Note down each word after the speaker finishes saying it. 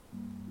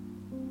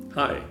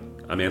Hi,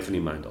 I'm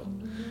Anthony Meindl.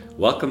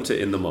 Welcome to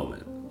In the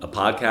Moment, a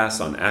podcast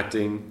on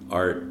acting,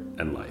 art,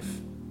 and life.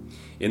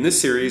 In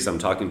this series, I'm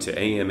talking to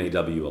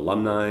AMAW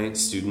alumni,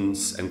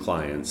 students, and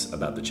clients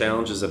about the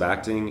challenges of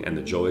acting and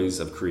the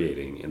joys of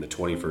creating in the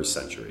 21st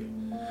century.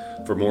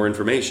 For more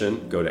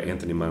information, go to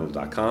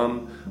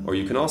anthonymeindl.com, or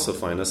you can also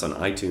find us on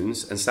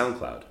iTunes and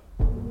SoundCloud.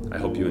 I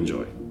hope you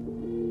enjoy.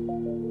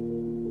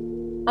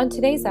 On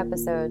today's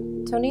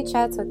episode, Tony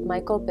chats with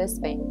Michael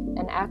Bisping,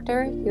 an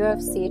actor,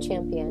 UFC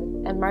champion,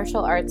 and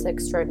martial arts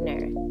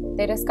extraordinaire.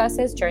 They discuss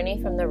his journey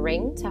from the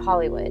ring to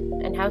Hollywood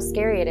and how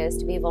scary it is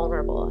to be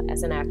vulnerable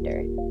as an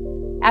actor.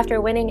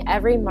 After winning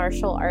every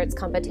martial arts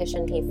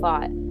competition he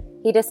fought,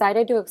 he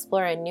decided to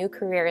explore a new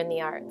career in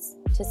the arts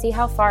to see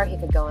how far he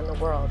could go in the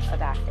world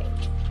of acting.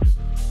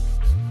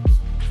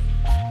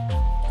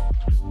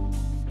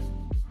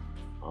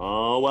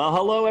 Oh, well,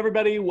 hello,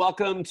 everybody.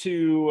 Welcome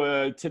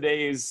to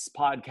today's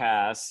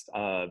podcast,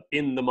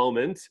 In the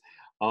Moment.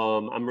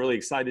 I'm really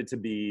excited to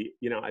be,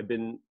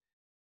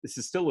 this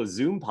is still a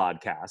Zoom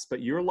podcast,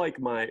 but you're like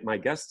my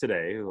guest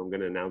today, who I'm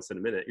going to announce in a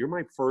minute. You're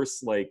my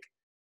first, we're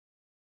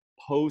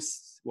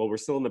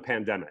still in the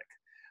pandemic,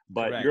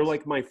 but Correct. You're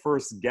like my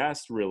first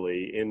guest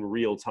really in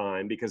real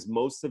time, because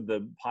most of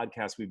the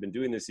podcasts we've been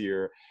doing this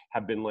year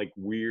have been like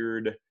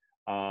weird,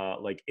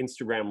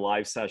 Instagram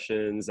live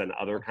sessions and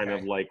other kind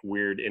of like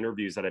weird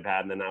interviews that I've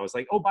had. And then I was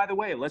like, oh, by the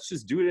way, let's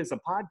just do it as a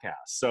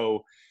podcast.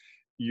 So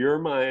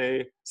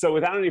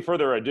without any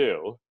further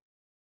ado,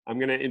 I'm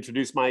going to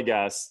introduce my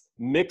guest,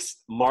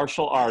 mixed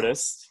martial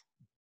artist,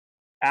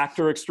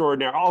 actor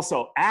extraordinaire,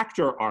 also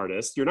actor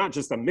artist. You're not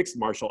just a mixed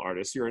martial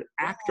artist, you're an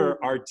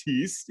actor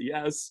artiste.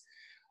 Yes.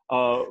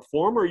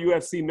 Former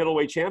UFC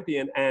middleweight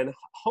champion. And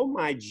oh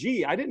my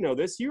G, I didn't know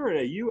this. You're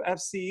a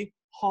UFC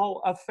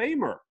Hall of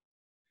Famer.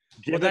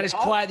 Well, that is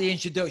quite the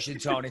introduction,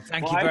 Tony.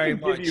 Thank you very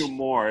much. I can give you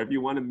more if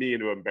you wanted me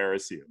to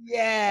embarrass you.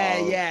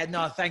 Yeah.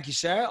 No, thank you,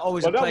 sir.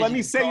 Always a pleasure. Let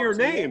me say your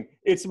name.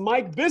 It's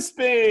Mike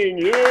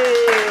Bisping. Yeah.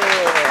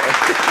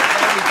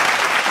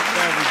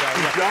 There we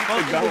go.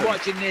 Most people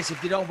watching this,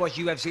 if they don't watch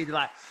UFC, they're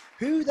like,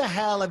 who the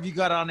hell have you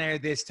got on air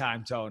this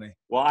time, Tony?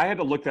 Well, I had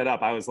to look that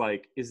up. I was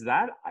like, is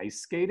that ice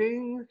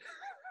skating?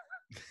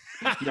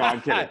 No, I'm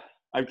kidding.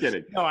 I'm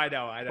kidding. No, I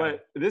know.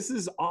 But this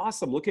is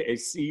awesome. Look I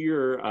see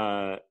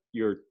your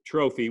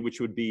trophy,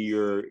 which would be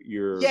your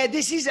yeah,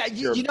 this is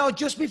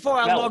just before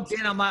I belt. logged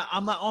in, I'm like,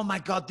 oh my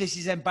God, this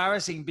is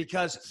embarrassing,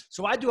 because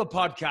so I do a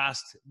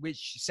podcast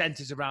which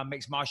centers around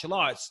mixed martial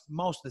arts.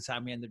 Most of the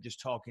time we end up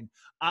just talking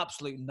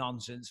absolute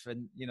nonsense for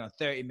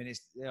 30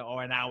 minutes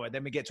or an hour,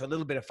 then we get to a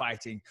little bit of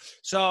fighting.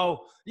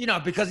 So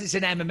because it's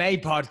an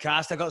MMA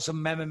podcast, I got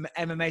some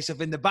MMA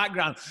stuff in the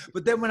background.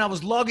 But then when I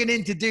was logging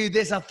in to do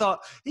this, I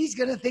thought, he's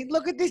gonna think,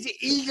 look at this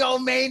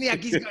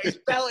egomaniac, he's got his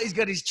belt, he's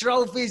got his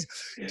trophies.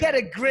 Get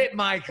a grip,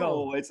 Michael.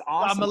 Oh, it's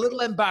awesome. I'm a little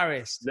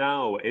embarrassed.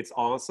 No, it's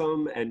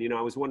awesome. And,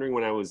 I was wondering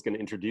when I was going to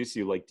introduce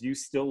you, do you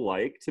still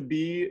like to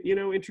be,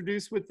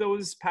 introduced with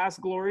those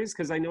past glories?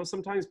 Because I know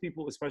sometimes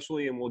people,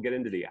 especially, and we'll get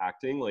into the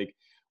acting,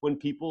 when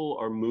people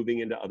are moving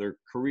into other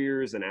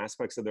careers and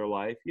aspects of their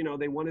life,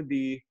 they want to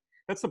be,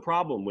 that's the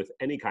problem with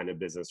any kind of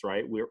business,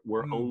 right?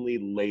 We're only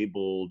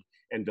labeled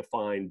and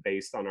defined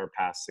based on our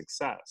past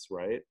success,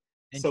 right?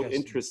 So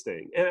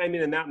interesting.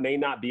 And that may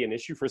not be an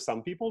issue for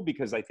some people,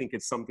 because I think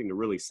it's something to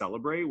really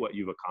celebrate what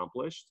you've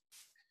accomplished.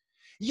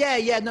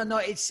 Yeah. No,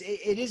 it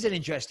is an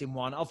interesting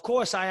one. Of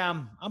course,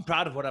 I'm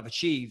proud of what I've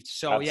achieved.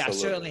 So Absolutely. Yeah, I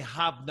certainly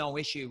have no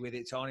issue with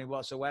it, Tony,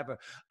 whatsoever.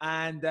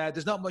 And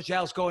there's not much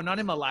else going on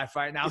in my life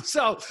right now.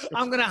 So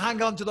I'm going to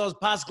hang on to those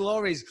past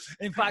glories.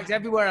 In fact,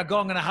 everywhere I go,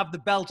 I'm going to have the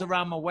belt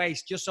around my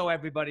waist, just so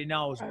everybody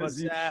knows.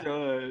 As you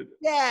should.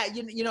 Yeah,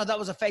 that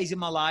was a phase in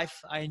my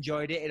life. I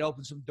enjoyed it. It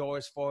opened some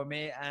doors for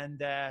me.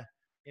 And,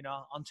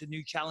 onto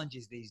new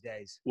challenges these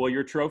days. Well,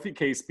 your trophy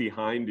case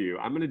behind you,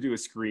 I'm going to do a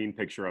screen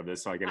picture of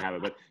this so I can have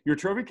it. But your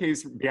trophy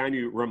case behind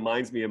you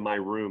reminds me of my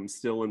room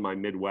still in my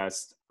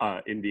Midwest,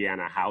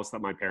 Indiana house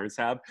that my parents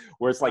have,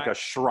 where it's like a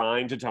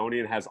shrine to Tony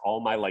and has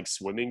all my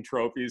swimming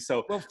trophies.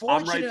 So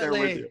I'm right there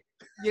with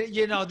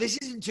you. This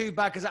isn't too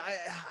bad, because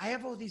I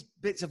have all these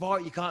bits of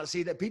art you can't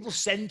see that people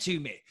send to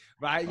me,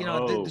 right?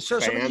 So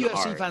some of the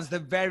UFC fans, they're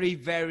very,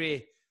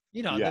 very...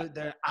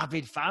 they're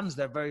avid fans.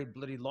 They're very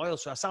bloody loyal.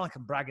 So I sound like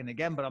I'm bragging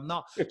again, but I'm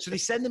not. So they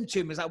send them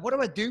to me. It's like, what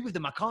do I do with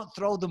them? I can't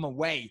throw them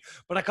away,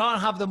 but I can't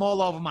have them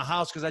all over my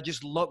house, because I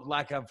just look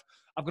like I've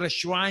got a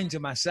shrine to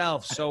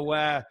myself. So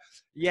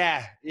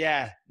yeah.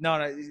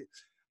 No,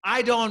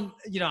 I don't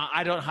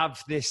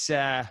have this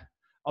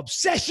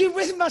obsession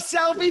with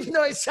myself, even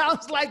though it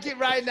sounds like it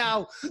right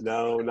now.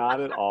 No, not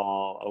at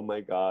all. Oh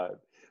my God.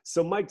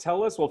 So Mike,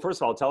 tell us, well,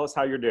 first of all, tell us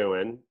how you're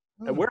doing.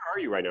 And where are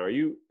you right now? Are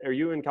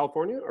you in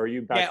California or are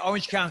you back? Yeah,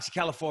 Orange County,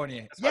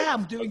 California. Yeah,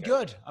 I'm doing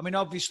good. I mean,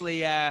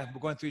 obviously, we're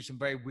going through some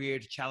very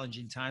weird,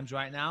 challenging times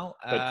right now.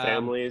 But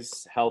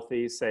family's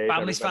healthy, safe.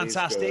 Family's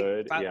fantastic.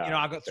 Good. Yeah. You know,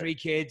 I've got 3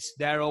 kids.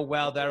 They're all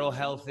well. They're all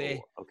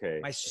healthy. Okay.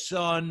 My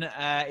son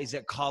is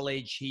at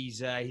college.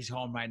 He's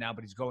home right now,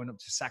 but he's going up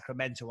to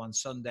Sacramento on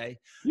Sunday.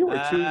 You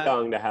were too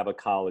young to have a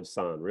college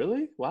son,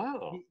 really?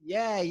 Wow.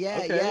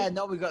 Yeah.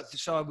 No, we got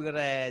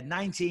a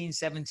 19,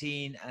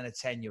 17, and a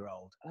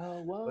 10-year-old.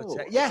 Oh, wow.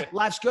 But,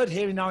 life's good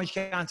here in Orange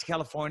County,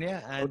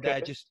 California,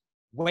 and just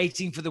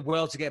waiting for the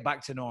world to get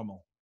back to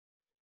normal.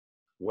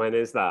 When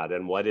is that,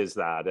 and what is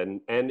that,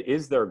 and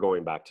is there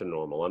going back to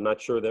normal? I'm not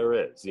sure there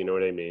is. You know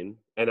what I mean?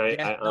 And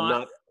I'm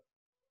not.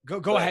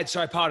 Go ahead.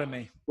 Sorry, pardon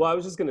me. Well, I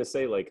was just gonna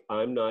say, like,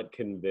 I'm not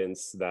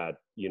convinced that,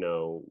 you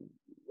know,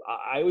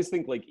 I always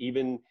think, like,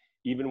 even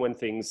when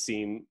things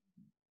seem,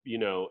 you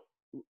know,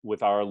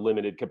 with our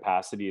limited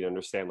capacity to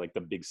understand, like,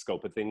 the big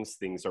scope of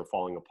things are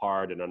falling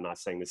apart. And I'm not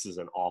saying this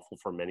isn't awful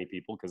for many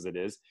people, because it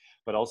is,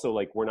 but also,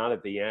 like, we're not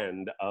at the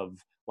end of,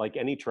 like,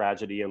 any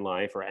tragedy in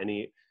life or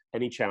any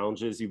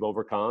challenges you've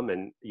overcome.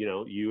 And, you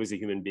know, you as a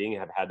human being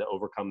have had to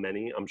overcome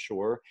many, I'm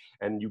sure,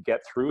 and you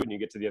get through and you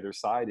get to the other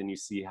side and you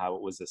see how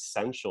it was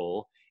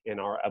essential in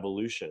our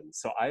evolution.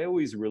 So I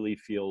always really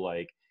feel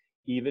like,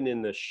 even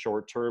in the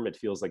short term, it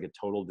feels like a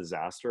total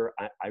disaster.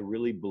 I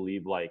really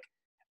believe, like,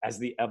 as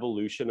the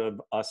evolution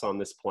of us on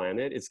this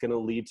planet, it's going to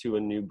lead to a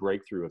new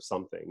breakthrough of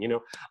something. You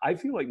know, I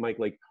feel like, Mike,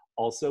 like,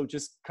 also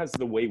just because of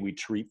the way we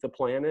treat the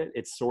planet,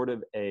 it's sort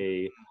of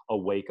a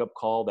wake-up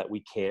call that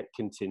we can't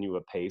continue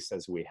a pace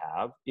as we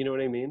have. You know what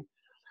I mean?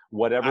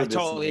 Whatever. I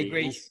totally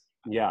agree.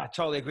 Yeah, I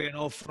totally agree on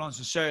all fronts.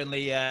 And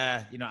certainly,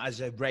 you know,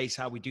 as a race,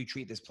 how we do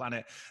treat this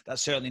planet, that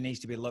certainly needs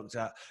to be looked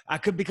at.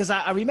 Because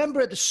I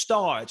remember at the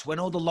start, when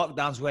all the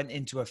lockdowns went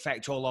into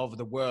effect all over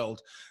the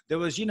world, there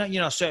was, you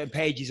know, certain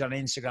pages on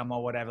Instagram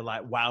or whatever,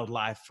 like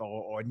wildlife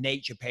or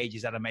nature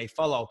pages that I may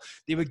follow.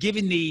 They were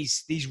giving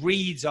these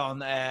reads on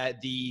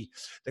the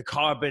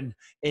carbon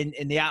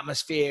in the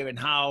atmosphere and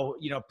how,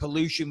 you know,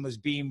 pollution was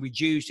being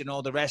reduced and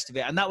all the rest of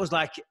it. And that was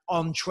like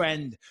on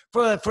trend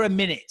for a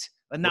minute.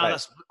 And now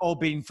that's all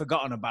being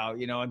forgotten about,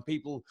 you know, and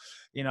people,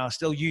 you know, are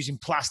still using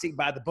plastic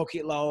by the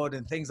bucket load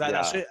and things like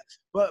that. So,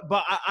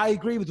 but I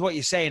agree with what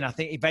you're saying. I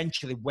think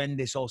eventually when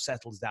this all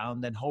settles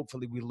down, then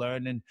hopefully we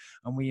learn and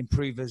we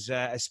improve as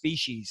a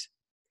species.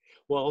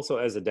 Well, also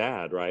as a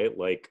dad, right?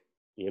 Like,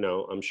 you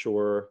know, I'm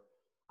sure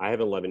I have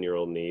an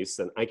 11-year-old niece,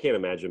 and I can't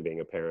imagine being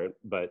a parent,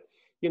 but,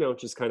 you know,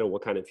 just kind of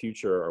what kind of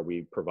future are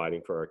we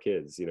providing for our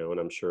kids, you know? And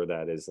I'm sure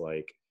that is,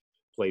 like,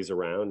 plays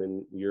around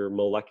in your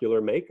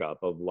molecular makeup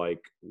of, like,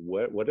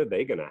 what are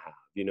they gonna have?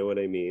 You know what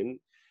I mean?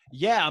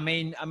 Yeah, I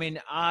mean,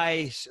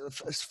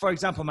 for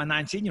example, my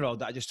 19-year-old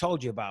that I just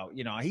told you about,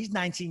 you know, he's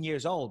 19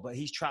 years old, but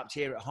he's trapped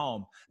here at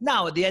home.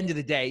 Now, at the end of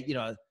the day, you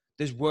know,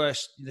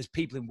 there's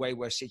people in way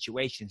worse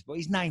situations, but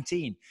he's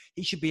 19.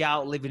 He should be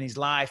out living his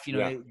life, you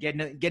know,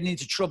 getting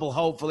into trouble,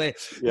 hopefully,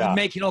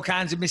 making all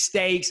kinds of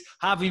mistakes,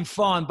 having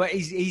fun. But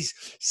he's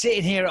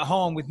sitting here at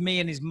home with me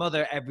and his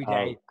mother every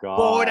day,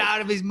 bored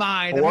out of his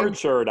mind.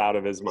 Tortured out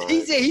of his mind.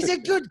 He's a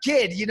good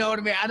kid, you know what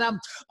I mean? And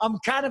I'm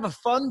kind of a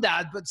fun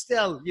dad, but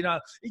still, you know,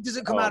 he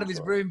doesn't come out of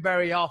his room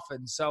very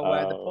often. So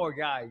the poor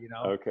guy, you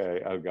know.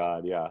 Okay. Oh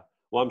God. Yeah.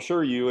 Well, I'm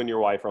sure you and your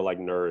wife are like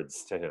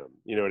nerds to him.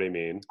 You know what I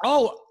mean?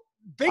 Oh,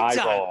 big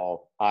time.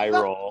 I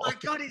roll. Oh my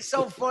God, it's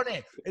so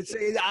funny.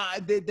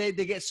 They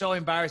get so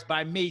embarrassed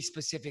by me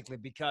specifically,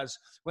 because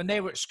when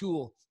they were at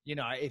school, you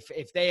know,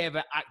 if they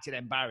ever acted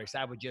embarrassed,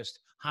 I would just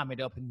ham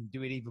it up and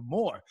do it even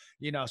more,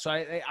 you know. So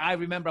I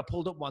remember I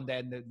pulled up one day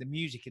and the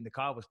music in the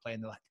car was playing.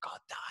 They're like, "God,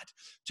 Dad,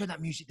 turn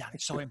that music down.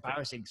 It's so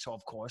embarrassing." So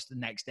of course, the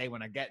next day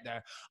when I get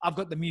there, I've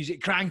got the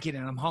music cranking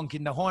and I'm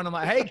honking the horn. I'm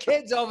like, "Hey,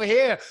 kids over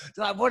here!"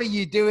 They're like, "What are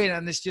you doing?"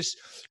 And it's just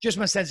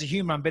my sense of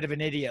humor. I'm a bit of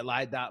an idiot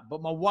like that.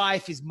 But my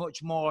wife is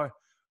much more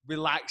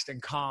relaxed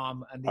and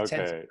calm, and they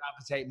tend to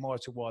gravitate more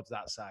towards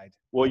that side.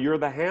 Well, you're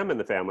the ham in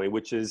the family,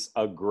 which is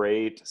a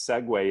great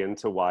segue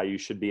into why you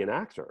should be an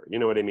actor. You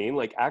know what I mean?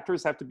 Like,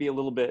 actors have to be a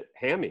little bit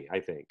hammy, I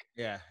think.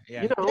 Yeah.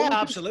 You know, yeah,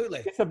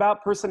 absolutely. It's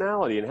about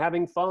personality and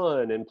having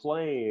fun and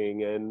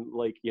playing, and,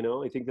 like, you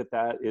know, I think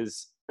that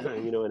is,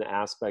 you know, an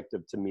aspect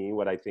of, to me,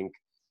 what I think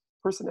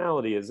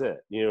personality is it.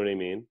 You know what I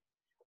mean?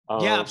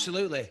 Yeah,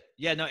 absolutely.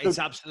 Yeah, no, it's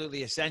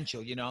absolutely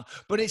essential, you know.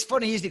 But it's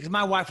funny, isn't it? Because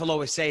my wife will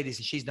always say this,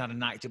 and she's not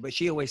an actor, but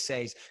she always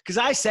says, because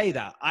I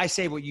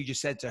say what you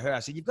just said to her. I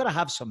said, "You've got to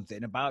have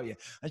something about you."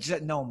 And she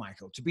said, "No,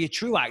 Michael, to be a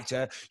true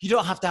actor, you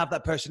don't have to have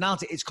that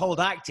personality. It's called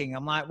acting."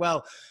 I'm like,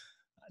 well,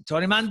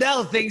 Tony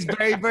Mandel thinks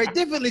very, very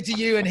differently to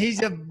you, and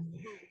he's a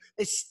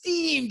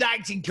esteemed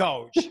acting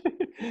coach.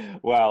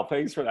 Well,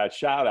 thanks for that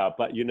shout out.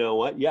 But you know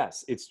what?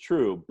 Yes, it's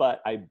true.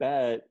 But I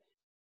bet,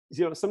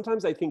 you know,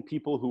 sometimes I think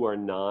people who are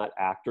not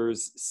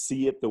actors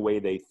see it the way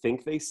they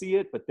think they see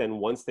it, but then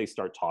once they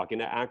start talking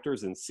to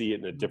actors and see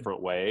it in a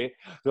different way,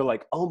 they're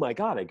like, "Oh my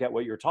God, I get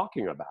what you're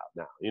talking about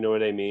now." You know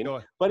what I mean?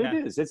 Sure. But it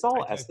is. It's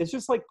all. It's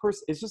just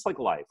like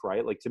life,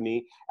 right? Like, to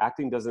me,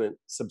 acting doesn't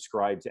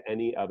subscribe to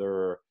any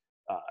other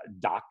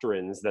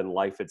doctrines than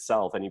life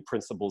itself, any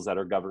principles that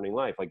are governing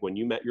life. Like when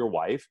you met your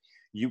wife,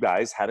 you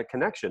guys had a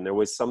connection. There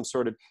was some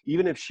sort of,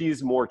 even if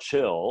she's more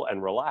chill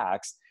and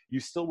relaxed, you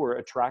still were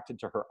attracted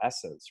to her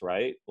essence,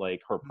 right?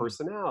 Like her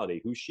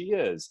personality, who she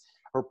is,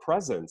 her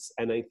presence.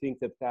 And I think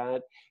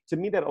that to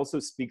me, that also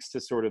speaks to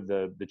sort of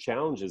the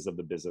challenges of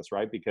the business,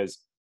 right? Because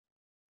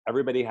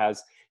everybody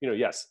has,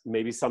 yes,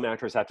 maybe some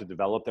actors have to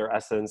develop their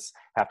essence,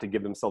 have to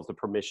give themselves the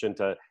permission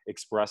to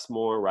express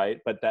more, right?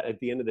 But that at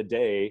the end of the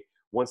day,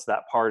 once that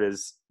part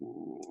is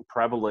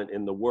prevalent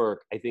in the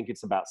work, I think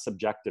it's about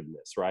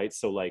subjectiveness, right?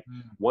 So like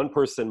one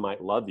person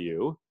might love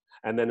you,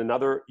 and then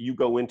another, you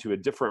go into a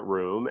different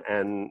room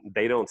and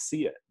they don't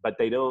see it, but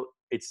they don't,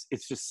 it's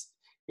just,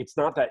 it's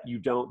not that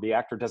the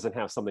actor doesn't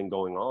have something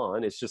going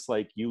on. It's just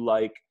like you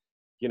like,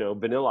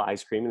 vanilla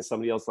ice cream and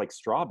somebody else likes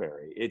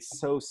strawberry. It's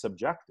so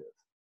subjective.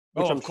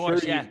 Which I'm sure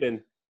you've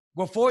been.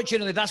 Well,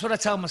 fortunately, that's what I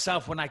tell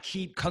myself when I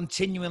keep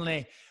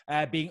continually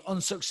being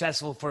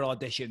unsuccessful for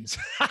auditions.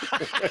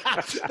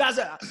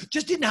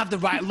 Just didn't have the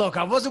right look.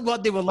 I wasn't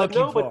what they were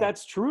looking for. But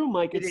that's true,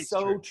 Mike. It's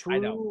so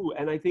true.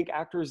 And I think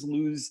actors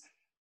lose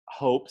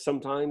hope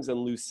sometimes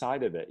and lose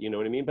sight of it. You know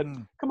what I mean? But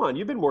come on,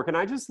 you've been working.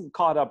 I just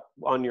caught up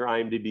on your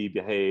IMDb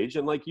page,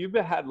 and like you've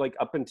had like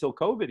up until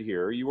COVID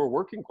here, you were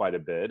working quite a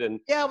bit.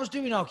 And yeah, I was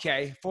doing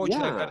okay.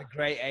 Fortunately, I've got a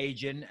great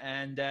agent,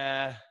 and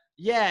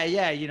yeah,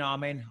 I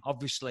mean,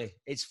 obviously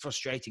it's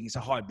frustrating. It's a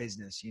hard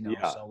business,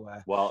 Yeah. So,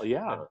 well,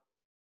 yeah.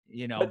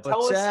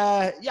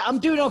 I'm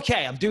doing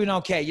okay.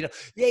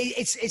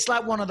 It's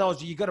like one of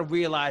those, you got to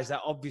realize that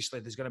obviously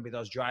there's going to be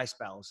those dry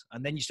spells,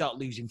 and then you start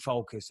losing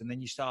focus, and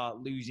then you start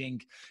losing,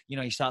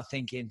 you start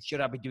thinking,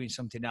 should I be doing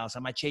something else?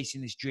 Am I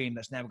chasing this dream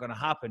that's never going to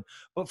happen?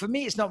 But for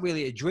me, it's not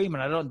really a dream,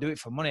 and I don't do it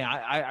for money.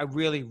 I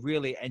really,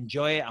 really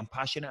enjoy it. I'm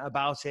passionate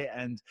about it.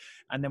 And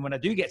then when I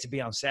do get to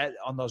be on set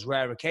on those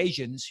rare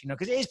occasions,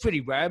 because it is pretty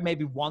rare,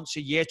 maybe once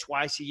a year,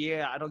 twice a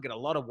year, I don't get a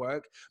lot of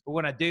work, but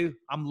when I do,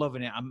 I'm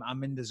loving it.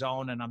 I'm in the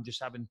zone, and I'm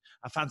just having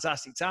a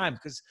fantastic time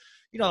because,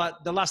 like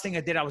the last thing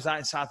I did, I was out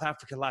in South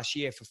Africa last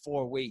year for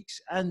 4 weeks,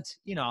 and,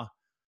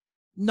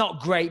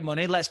 not great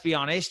money, let's be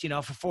honest.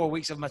 For 4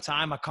 weeks of my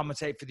time, I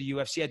commentate for the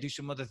UFC. I do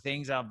some other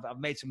things. I've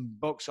made some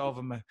books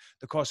over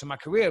the course of my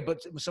career. But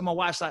so my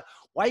wife's like,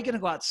 why are you going to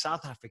go out to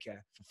South Africa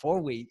for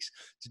 4 weeks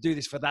to do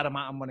this for that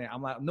amount of money?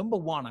 I'm like, number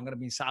one, I'm going to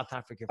be in South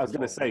Africa. I was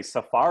going to say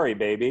safari,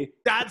 baby.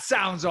 That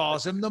sounds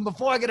awesome. Number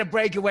four, I get a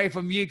break away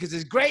from you because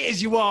as great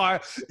as you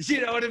are,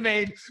 you know what I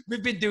mean?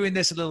 We've been doing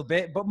this a little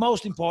bit. But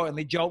most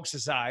importantly, jokes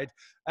aside,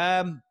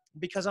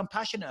 because I'm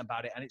passionate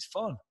about it and it's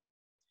fun.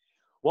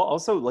 Well,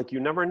 also, like, you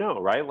never know,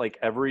 right? Like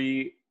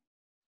every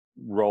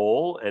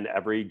role and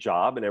every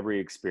job and every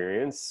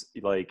experience,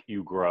 like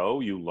you grow,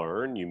 you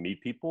learn, you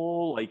meet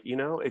people, like,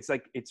 it's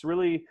like, it's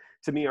really,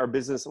 to me, our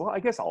business, well, I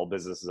guess all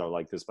businesses are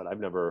like this, but I've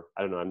never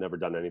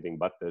done anything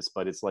but this,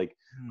 but it's like,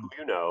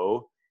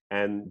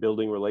 and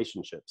building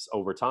relationships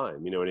over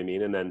time, you know what I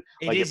mean? And then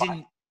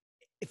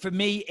for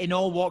me, in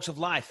all walks of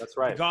life, that's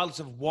right.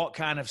 Regardless of what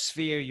kind of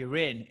sphere you're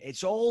in,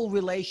 it's all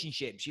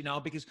relationships,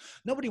 because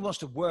nobody wants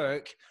to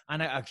work.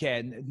 And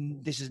again,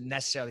 this doesn't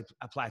necessarily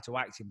apply to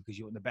acting because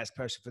you want the best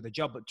person for the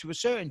job, but to a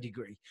certain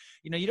degree,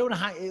 you don't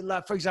want to,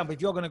 like, for example,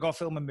 if you're going to go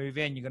film a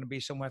movie and you're going to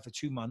be somewhere for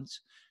 2 months,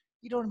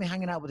 you don't want to be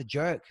hanging out with a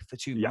jerk for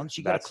 2 months.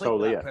 You got to click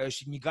totally that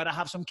person. You got to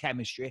have some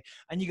chemistry,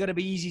 and you got to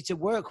be easy to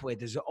work with.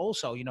 There's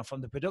also,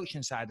 from the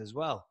production side as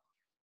well.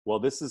 Well,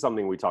 this is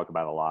something we talk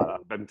about a lot.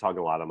 I've been talking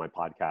a lot on my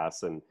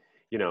podcast, and,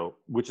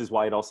 which is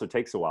why it also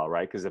takes a while,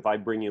 right? Because if I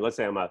bring you, let's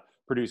say I'm a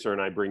producer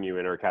and I bring you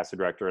in, or a casting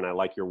director, and I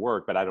like your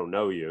work, but I don't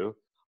know you,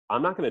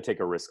 I'm not going to take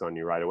a risk on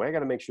you right away. I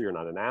got to make sure you're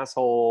not an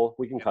asshole.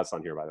 We can cuss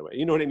on here, by the way.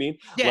 You know what I mean?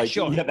 Yeah, like,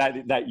 sure.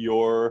 That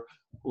you're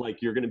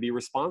like, you're going to be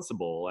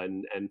responsible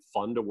and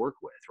fun to work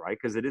with, right?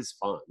 Because it is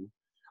fun.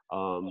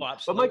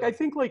 But Mike, I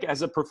think like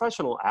as a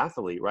professional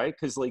athlete, right?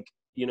 Because like,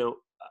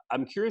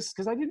 I'm curious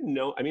because I didn't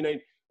know. I mean,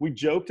 we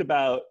joked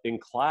about in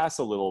class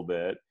a little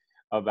bit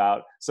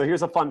about, so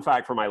here's a fun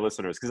fact for my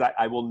listeners, because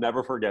I will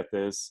never forget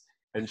this.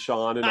 And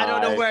Sean and I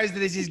don't know where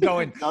this is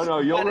going. No,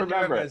 you'll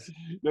remember it.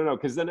 No,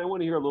 because then I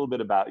want to hear a little bit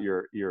about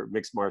your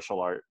mixed martial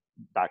art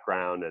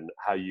background and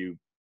how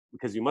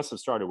because you must have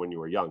started when you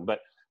were young, but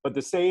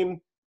the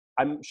same,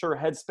 I'm sure,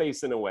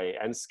 headspace in a way,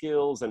 and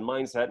skills and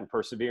mindset and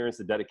perseverance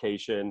and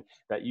dedication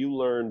that you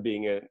learn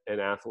being an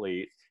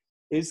athlete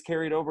is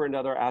carried over into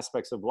other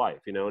aspects of life,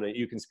 and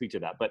you can speak to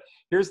that. But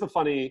here's the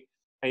funny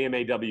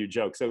AMAW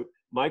joke. So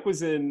Mike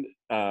was in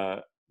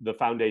the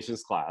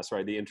foundations class,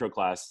 right? The intro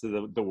class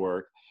to the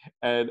work.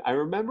 And I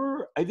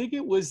remember, I think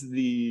it was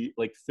the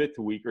like 5th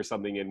week or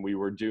something, and we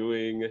were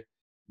doing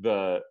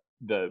the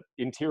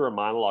interior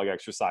monologue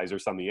exercise or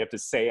something. You have to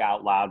say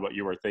out loud what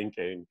you were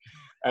thinking.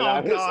 And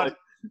I was like,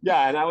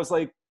 yeah. And I was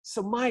like,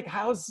 so Mike,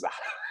 how is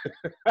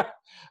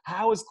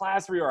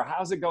class for you, or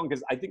how's it going?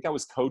 Because I think I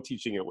was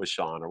co-teaching it with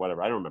Sean or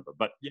whatever. I don't remember.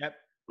 But yep.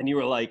 And you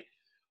were like,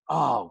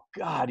 oh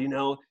God,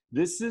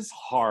 this is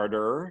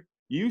harder.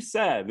 You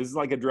said, this is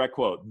like a direct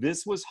quote,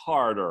 this was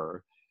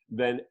harder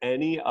than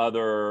any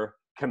other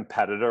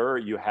competitor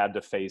you had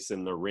to face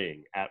in the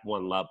ring at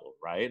one level,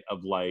 right?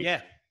 Of like,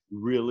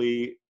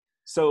 really.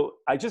 So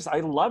I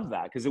love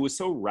that because it was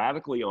so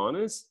radically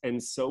honest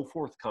and so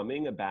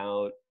forthcoming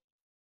about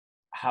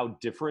how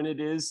different it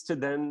is to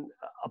then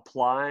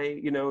apply,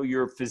 you know,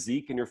 your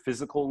physique and your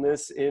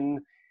physicalness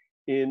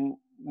in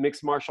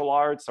mixed martial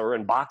arts or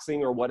in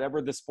boxing or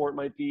whatever the sport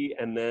might be,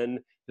 and then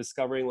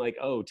discovering like,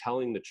 oh,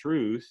 telling the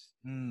truth,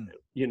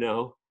 you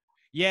know,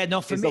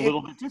 for me, a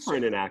little bit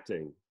different in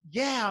acting.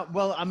 Yeah,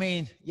 well, I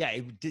mean,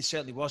 it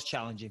certainly was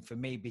challenging for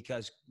me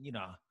because, you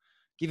know,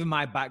 given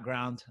my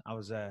background, I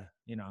was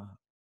you know,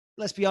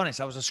 let's be honest,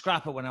 I was a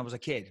scrapper when I was a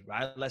kid,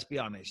 right? Let's be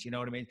honest, you know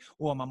what I mean?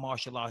 Oh, I'm a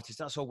martial artist.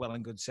 That's all well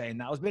and good saying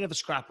that. I was a bit of a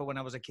scrapper when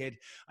I was a kid.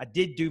 I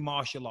did do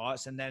martial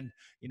arts, and then,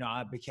 you know,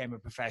 I became a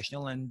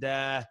professional, and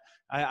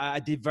I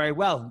did very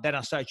well. Then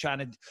I started trying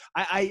to,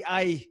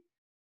 I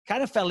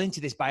kind of fell into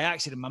this by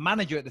accident. My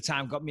manager at the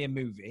time got me a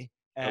movie,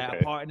 a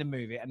part in a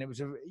movie, and it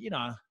was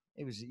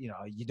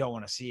you don't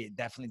want to see it.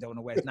 Definitely don't want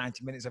to waste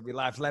 90 minutes of your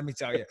life, let me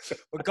tell you.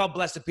 But God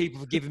bless the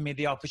people for giving me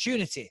the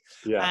opportunity.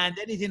 Yeah. And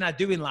anything I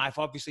do in life,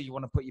 obviously, you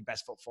want to put your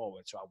best foot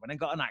forward. So I went and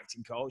got an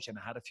acting coach, and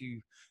I had a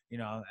few, you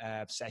know,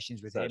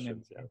 sessions with him.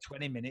 And in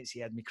 20 minutes, he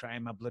had me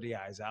crying my bloody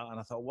eyes out. And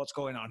I thought, what's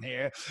going on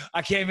here?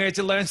 I came here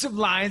to learn some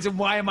lines, and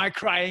why am I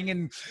crying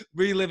and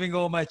reliving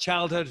all my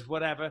childhood,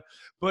 whatever.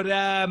 But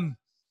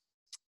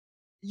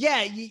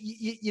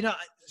you know,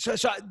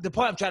 so the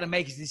point I'm trying to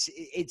make is this: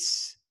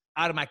 it's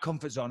out of my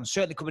comfort zone. And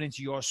certainly coming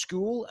into your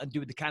school and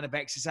doing the kind of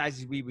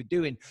exercises we were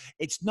doing,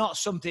 it's not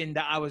something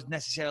that I was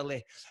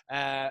necessarily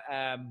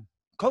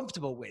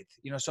comfortable with,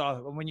 you know.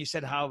 So when you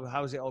said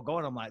how's it all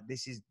going, I'm like,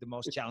 this is the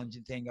most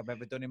challenging thing I've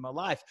ever done in my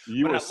life.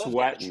 You were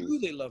sweating. I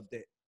truly loved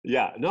it.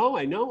 Yeah, no,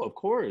 I know, of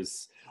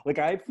course. Like,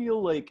 I feel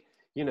like,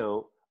 you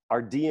know,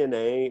 our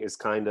DNA is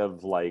kind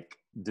of like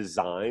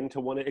designed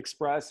to want to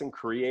express and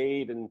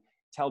create and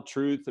tell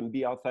truth and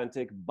be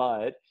authentic,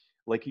 but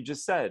like you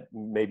just said,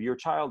 maybe your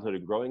childhood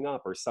and growing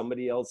up, or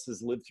somebody else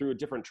has lived through a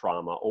different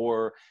trauma,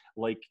 or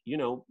like, you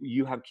know,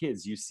 you have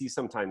kids, you see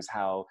sometimes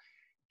how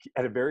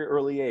at a very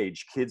early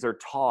age, kids are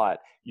taught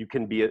you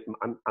can be,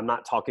 I'm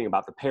not talking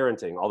about the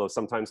parenting, although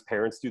sometimes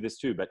parents do this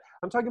too, but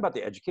I'm talking about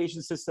the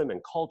education system and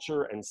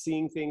culture and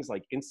seeing things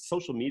like in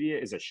social media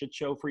is a shit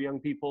show for young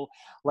people,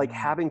 like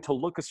having to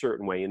look a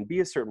certain way and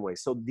be a certain way.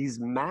 So these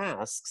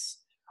masks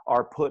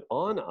are put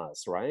on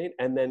us, right?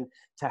 And then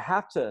to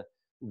have to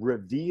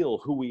reveal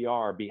who we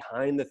are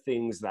behind the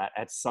things that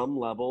at some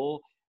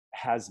level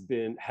has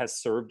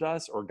served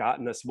us or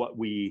gotten us what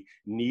we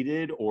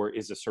needed, or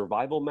is a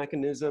survival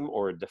mechanism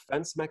or a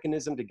defense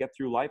mechanism to get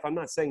through life. I'm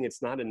not saying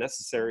it's not a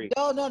necessary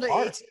part,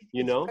 it's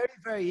very,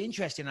 very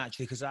interesting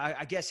actually, because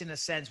I guess in a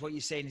sense what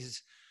you're saying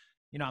is,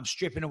 you know, I'm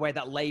stripping away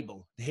that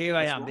label. Here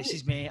I am. Right. This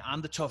is me.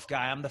 I'm the tough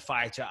guy. I'm the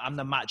fighter. I'm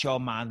the macho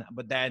man.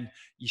 But then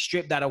you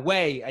strip that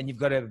away and you've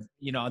got to,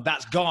 you know,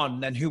 that's gone.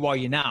 Then who are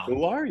you now?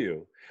 Who are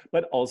you?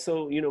 But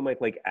also, you know,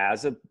 Mike, like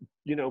as a,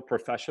 you know,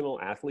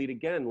 professional athlete,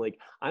 again, like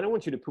I don't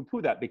want you to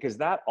poo-poo that, because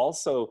that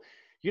also,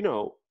 you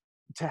know,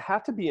 to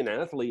have to be an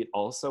athlete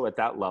also at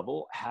that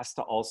level has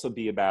to also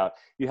be about,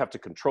 you have to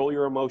control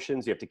your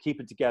emotions, you have to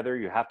keep it together,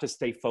 you have to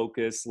stay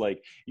focused,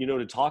 like, you know,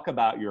 to talk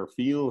about your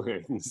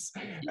feelings.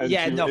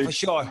 For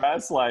sure.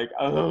 That's like,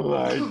 oh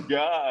my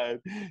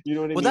God. You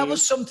know what I mean? Well, that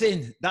was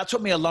something that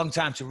took me a long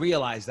time to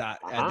realize that.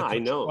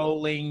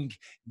 Controlling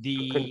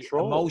the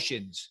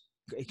emotions.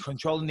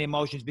 Controlling the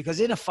emotions, because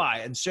in a fight,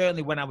 and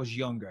certainly when I was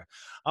younger,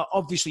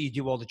 obviously you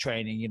do all the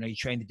training, you know, you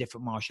train the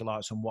different martial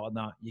arts and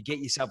whatnot, you get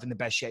yourself in the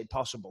best shape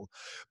possible,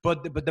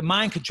 but the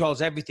mind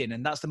controls everything,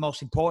 and that's the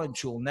most important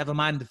tool, never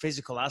mind the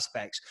physical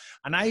aspects.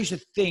 And I used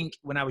to think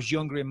when I was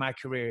younger in my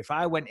career, if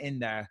I went in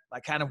there,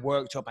 like kind of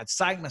worked up, I'd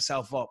psych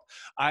myself up.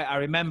 I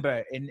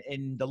remember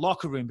in the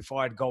locker room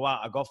before I'd go out,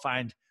 I'd go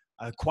find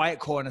a quiet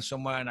corner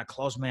somewhere, and I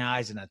close my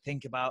eyes and I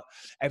think about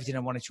everything I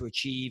wanted to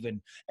achieve and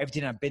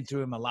everything I've been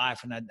through in my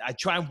life. And I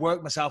try and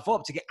work myself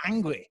up to get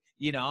angry,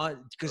 you know,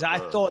 because I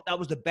thought that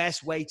was the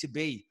best way to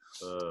be.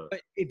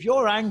 But if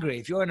you're angry,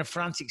 if you're in a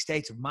frantic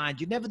state of mind,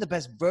 you're never the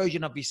best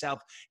version of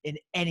yourself in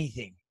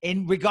anything,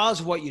 in regardless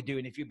of what you're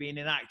doing. If you're being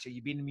an actor,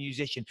 you're being a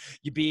musician,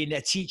 you're being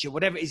a teacher,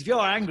 whatever it is, if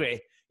you're angry,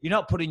 you're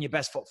not putting your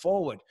best foot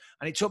forward.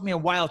 And it took me a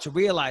while to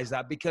realize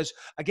that, because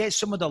against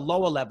some of the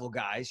lower level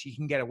guys, you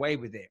can get away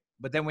with it.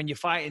 But then when you're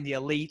fighting the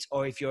elite,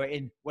 or if you're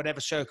in whatever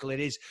circle it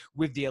is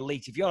with the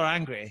elite, if you're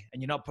angry and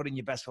you're not putting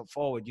your best foot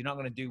forward, you're not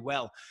going to do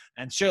well.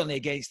 And certainly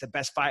against the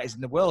best fighters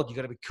in the world, you've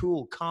got to be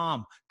cool,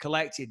 calm,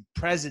 collected,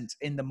 present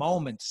in the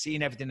moment,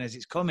 seeing everything as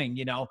it's coming,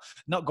 you know,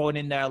 not going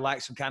in there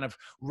like some kind of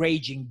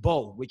raging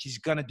bull, which is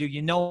going to do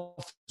you no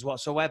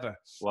whatsoever.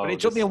 Well, but it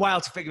took me a while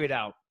to figure it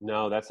out.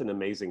 No, that's an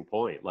amazing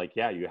point. Like,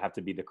 yeah, you have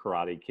to be the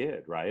Karate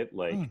Kid, right?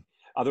 Like,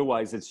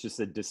 otherwise it's just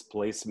a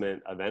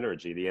displacement of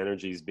energy. The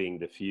energy is being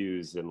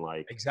diffused, and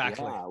like,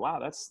 exactly. Yeah, wow,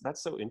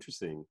 that's so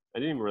interesting. I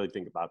didn't even really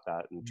think about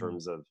that in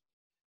terms of,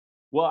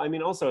 well, I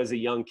mean, also as a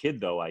young kid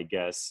though, I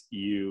guess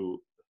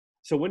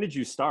so when did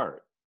you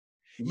start?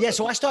 Yeah,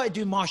 so I started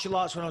doing martial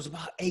arts when I was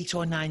about 8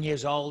 or 9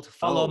 years old.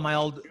 Followed my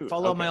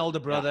older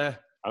brother.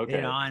 Okay.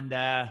 You know,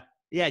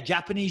 and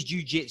Japanese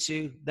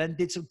jiu-jitsu, then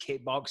did some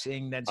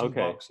kickboxing, then some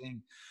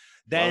boxing.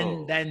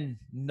 Then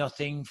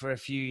nothing for a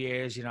few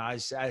years. You know,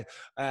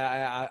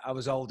 I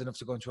was old enough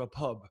to go into a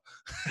pub.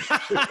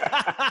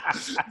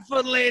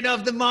 Funnily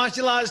enough, the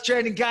martial arts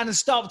training kind of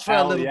stopped for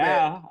a little bit.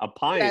 A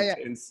pint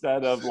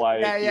instead of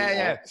like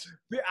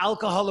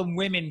alcohol and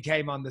women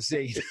came on the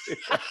scene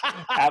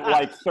at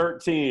like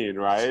 13,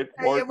 right?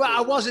 Well,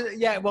 I wasn't.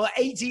 Yeah, well,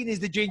 18 is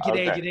the drinking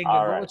age in England.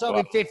 Right. But we're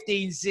talking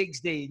 15,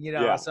 16. You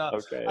know,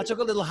 I took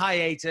a little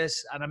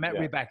hiatus, and I met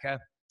Rebecca.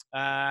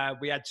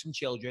 We had some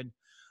children.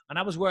 And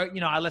I was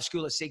I left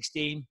school at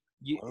 16.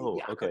 I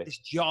got this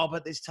job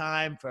at this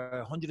time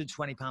for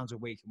 £120 a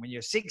week. And when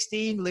you're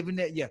 16, living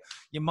at your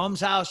mom's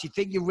house, you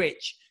think you're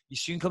rich. You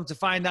soon come to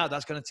find out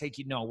that's going to take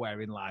you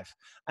nowhere in life.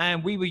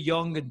 And we were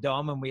young and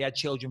dumb, and we had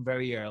children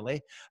very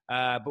early.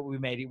 But we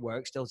made it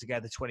work, still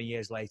together 20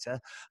 years later.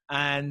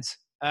 And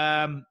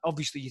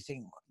obviously you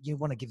think you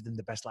want to give them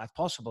the best life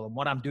possible. And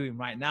what I'm doing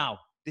right now,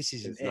 this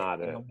isn't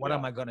it. What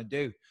am I going to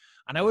do?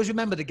 And I always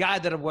remember the guy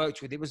that I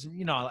worked with. It was,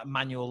 like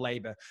manual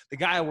labor. The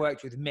guy I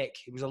worked with, Mick,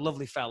 he was a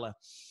lovely fella.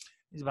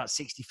 He's about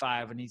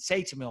 65. And he'd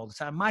say to me all the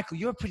time, Michael,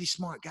 you're a pretty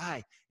smart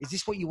guy. Is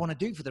this what you want to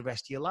do for the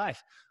rest of your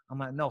life? I'm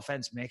like, no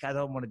offense, Mick. I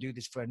don't want to do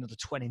this for another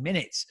 20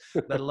 minutes,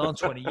 let alone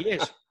 20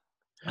 years.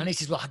 And he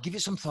says, well, I'll give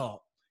it some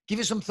thought. Give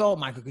it some thought,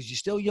 Michael, because you're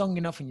still young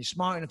enough and you're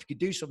smart enough you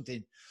could do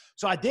something.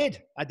 So I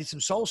did. I did some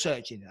soul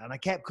searching, and I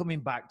kept coming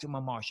back to my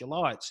martial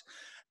arts.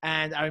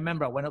 And I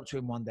remember I went up to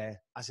him one day.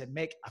 I said,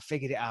 Mick, I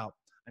figured it out.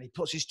 And he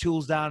puts his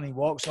tools down and he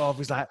walks off.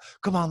 He's like,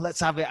 come on, let's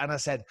have it. And I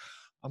said,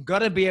 I'm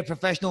going to be a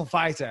professional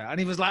fighter. And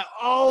he was like,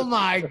 oh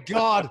my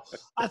God,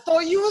 I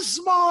thought you were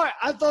smart.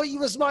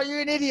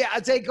 You're an idiot. I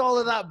take all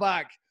of that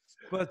back.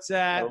 But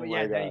there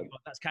you go.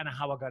 That's kind of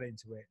how I got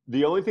into it.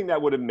 The only thing that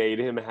would have made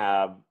him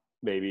have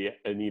maybe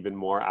an even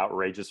more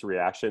outrageous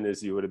reaction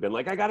is you would have been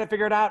like, I got to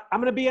figure it out. I'm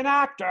going to be an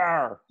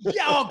actor.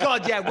 Yeah. Oh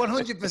God. Yeah.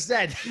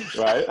 100%.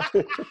 Right.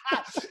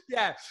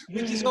 Yeah.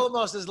 Which is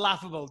almost as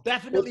laughable.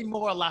 Definitely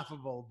more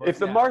laughable. But if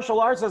the martial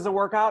arts doesn't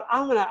work out,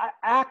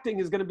 acting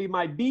is going to be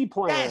my B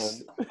plan.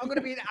 Yes. I'm going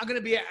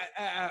to be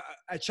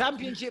a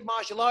championship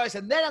martial artist,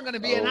 and then I'm going to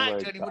be an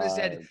actor. And he would have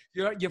said,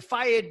 you're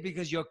fired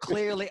because you're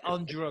clearly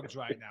on drugs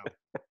right now.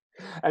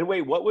 And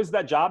wait, what was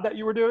that job that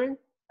you were doing?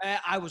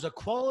 I was a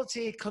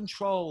quality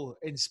control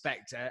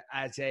inspector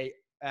at a,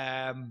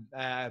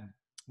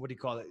 what do you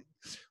call it?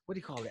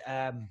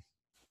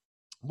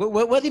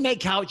 Where they make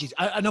couches,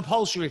 an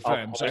upholstery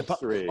firm.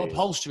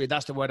 Upholstery,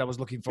 that's the word I was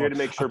looking for. You had to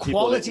make sure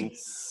people didn't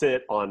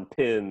sit on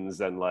pins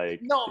and like...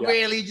 Not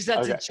really, you just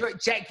had to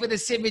check for the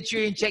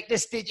symmetry and check the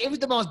stitch. It was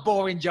the most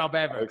boring job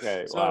ever.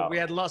 Okay, so we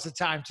had lots of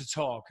time to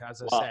talk,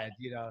 as I said,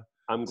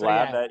 I'm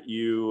glad that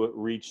you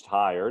reached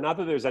higher. Not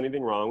that there's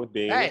anything wrong with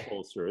being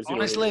upholsterers.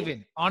 Honest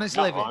living. Honest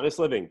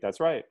living. That's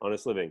right.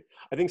 Honest living.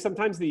 I think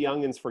sometimes the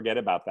youngins forget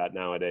about that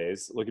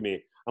nowadays. Look at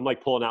me. I'm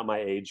like pulling out my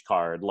age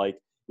card. Like,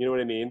 you know what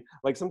I mean?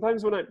 Like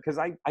sometimes because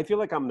I feel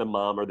like I'm the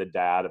mom or the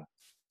dad of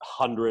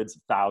hundreds,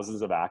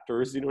 thousands of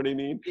actors. You know what I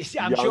mean?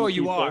 I'm sure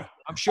you are.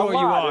 I'm sure you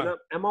are. And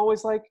I'm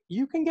always like,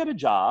 you can get a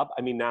job.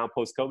 I mean, now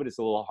post-COVID, it's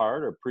a little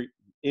hard, or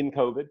in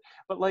COVID,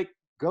 but like,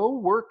 go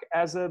work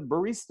as a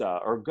barista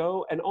or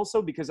go. And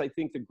also because I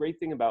think the great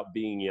thing about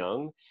being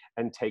young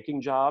and taking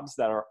jobs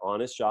that are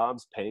honest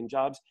jobs, paying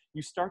jobs,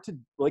 you start to,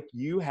 like,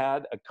 you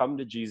had a come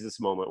to Jesus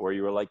moment where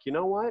you were like, you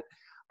know what?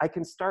 I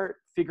can start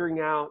figuring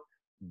out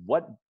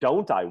what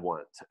don't I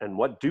want and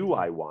what do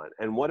I want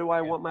and what do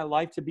I want my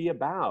life to be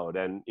about?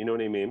 And you know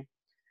what I mean?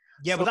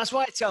 Yeah, but that's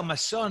why I tell my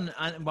son,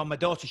 and well, my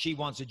daughter, she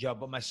wants a job,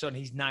 but my son,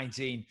 he's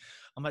 19.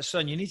 I'm like,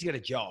 son, you need to get a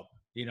job.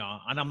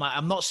 And I'm like,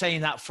 I'm not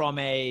saying that from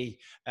a,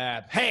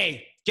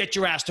 hey, get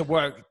your ass to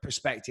work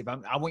perspective.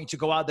 I want you to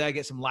go out there,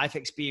 get some life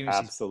experiences,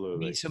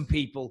 absolutely, meet some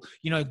people,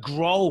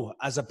 grow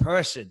as a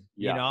person.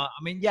 I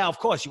mean, yeah, of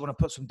course, you want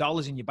to put some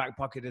dollars in your back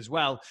pocket as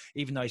well,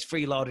 even though he's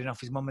freeloading off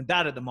his mum and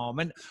dad at the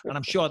moment. And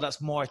I'm sure that's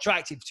more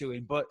attractive to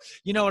him. But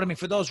you know what I mean?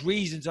 For those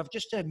reasons of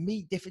just to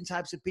meet different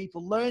types of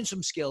people, learn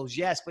some skills,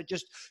 yes, but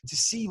just to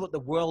see what the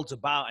world's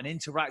about and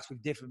interact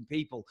with different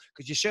people,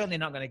 because you're certainly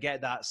not going to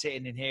get that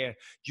sitting in here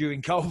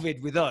during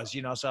COVID with us,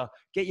 so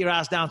get your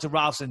ass down to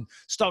Ralph's and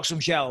stock some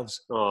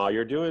shelves. Oh,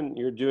 you're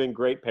doing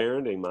great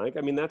parenting, Mike.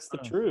 I mean, that's the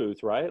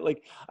truth, right?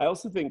 Like, I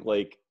also think,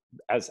 like,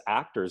 as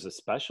actors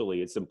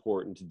especially, it's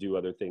important to do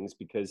other things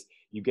because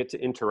you get to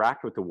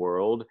interact with the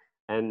world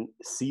and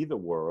see the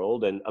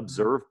world and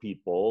observe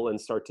people and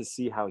start to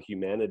see how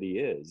humanity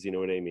is, you know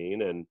what I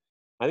mean? And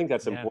I think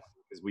that's important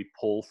because we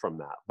pull from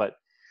that. But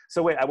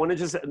so wait, I want to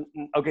just,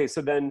 okay,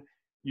 so then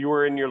you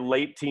were in your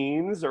late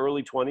teens,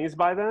 early 20s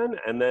by then?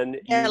 And then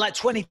like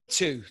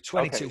 22,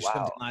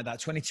 something like that,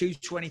 22,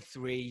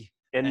 23.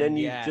 And then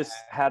you just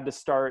had to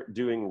start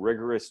doing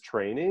rigorous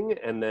training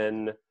and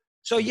then...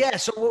 So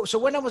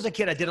when I was a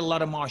kid, I did a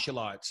lot of martial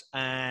arts,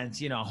 and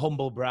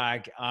humble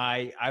brag,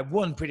 I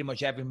won pretty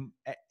much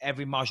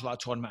every martial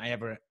art tournament I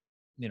ever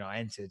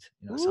entered.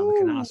 I sound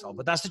like an asshole,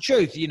 but that's the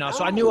truth,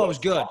 So I knew I was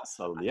good.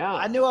 Awesome. Yeah.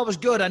 I knew I was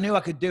good. I knew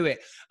I could do it.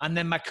 And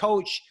then my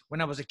coach,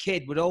 when I was a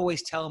kid, would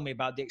always tell me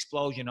about the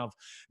explosion of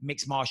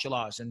mixed martial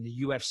arts and the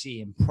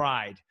UFC and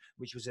Pride,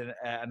 which was an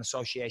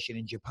association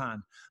in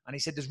Japan. And he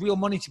said, there's real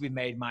money to be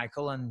made,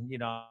 Michael. And,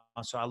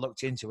 so I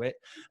looked into it.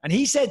 And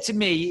he said to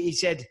me,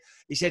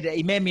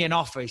 he made me an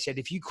offer. He said,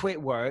 if you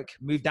quit work,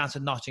 move down to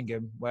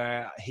Nottingham,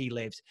 where he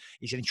lived.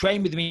 He said,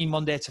 train with me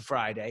Monday to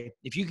Friday.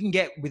 If you can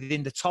get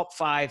within the top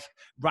 5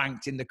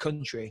 ranked in the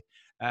country,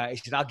 he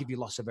said, I'll give you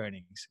lots of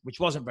earnings, which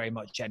wasn't very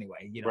much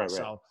anyway, Right.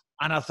 So,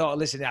 and I thought,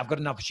 listen, I've got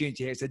an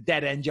opportunity here. It's a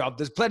dead end job.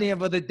 There's plenty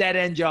of other dead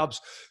end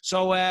jobs.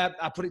 So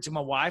I put it to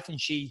my wife,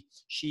 and she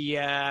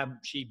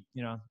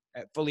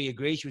fully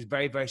agreed. She was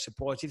very, very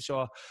supportive.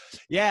 So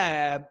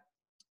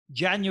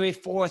January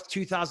 4th,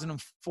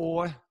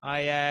 2004,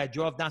 I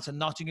drove down to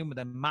Nottingham with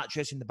a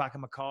mattress in the back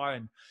of my car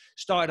and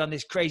started on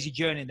this crazy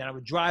journey. Then I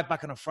would drive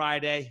back on a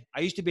Friday.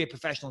 I used to be a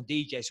professional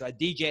DJ, so I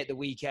DJ at the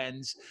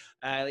weekends,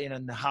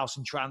 in the house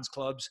and trance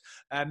clubs,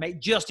 make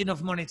just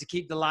enough money to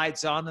keep the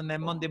lights on, and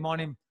then Monday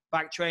morning,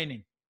 back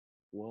training.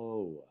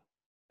 Whoa.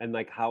 And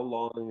how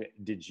long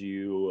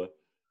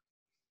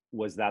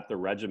was that the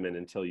regimen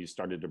until you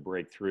started to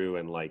break through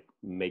and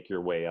make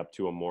your way up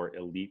to a more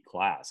elite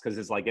class? Because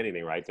it's like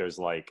anything, right? There's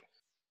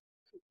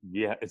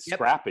it's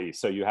scrappy,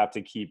 so you have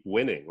to keep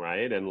winning,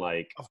 right? And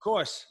of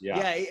course,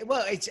 yeah.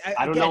 Well, it's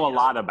I don't know a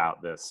lot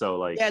about this,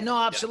 so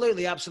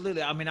absolutely.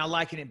 I mean, I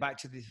liken it back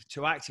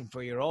to acting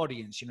for your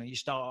audience. You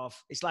start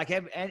off. It's like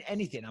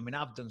anything. I mean,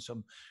 I've done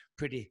some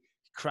pretty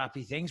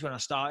crappy things when I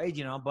started,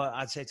 but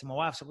I'd say to my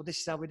wife, well, this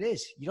is how it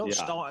is. You don't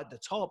start at the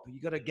top. You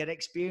got to get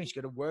experience.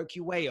 You got to work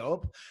your way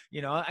up,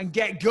 and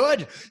get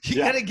good. You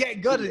got to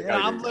get good.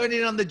 I'm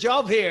learning on the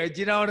job here. Do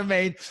you know what I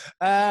mean?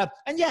 And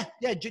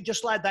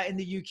just like that in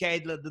the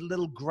UK, the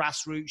little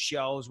grassroots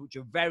shows, which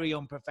are very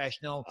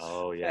unprofessional.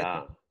 Oh,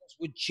 yeah.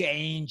 Would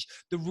change,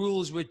 the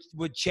rules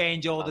would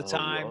change all the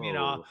time.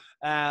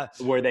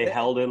 Were they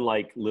held in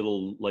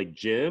little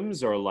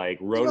gyms or Rotary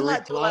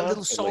clubs? Like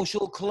little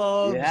social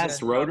clubs.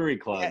 Yes, Rotary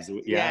clubs.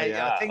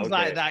 Yeah. Things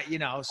like that.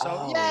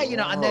 So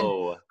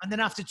and then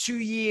after 2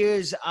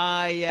 years,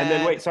 and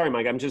then wait, sorry,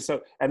 Mike. I'm just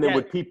so. And then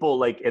would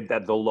people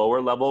at the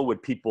lower level,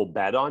 would people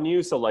bet on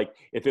you? So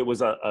if it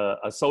was a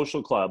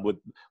social club with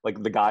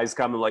the guys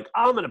come and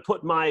I'm gonna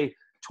put my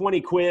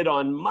 20 quid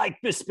on Mike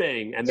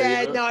Bisping. And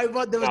then, there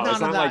was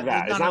none of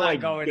that. It's not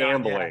like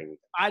gambling.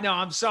 I know.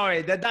 I'm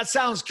sorry. That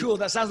sounds cool.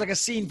 That sounds like a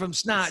scene from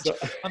Snatch.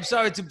 I'm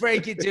sorry to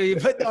break it to you,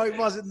 but no, it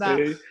wasn't that.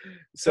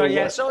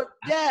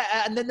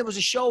 And then there was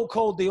a show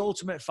called The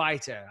Ultimate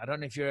Fighter. I don't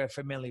know if you're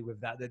familiar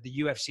with that the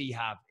UFC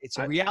have. It's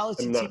a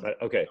reality TV.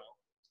 Okay.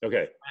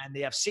 And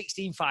they have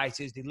 16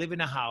 fighters. They live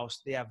in a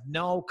house. They have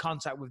no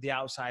contact with the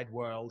outside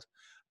world.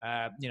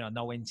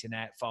 No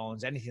internet,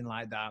 phones, anything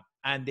like that.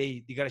 And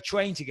they got to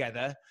train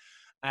together.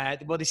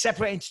 They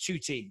separate into 2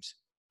 teams.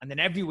 And then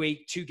every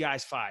week, 2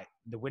 guys fight.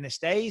 The winner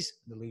stays,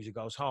 the loser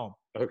goes home.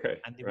 Okay.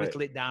 And they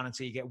whittle it down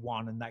until you get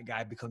 1, and that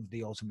guy becomes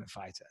the ultimate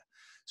fighter.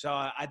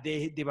 So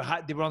they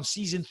were on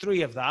season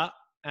 3 of that.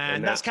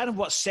 And that's kind of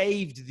what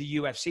saved the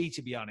UFC,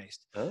 to be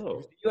honest.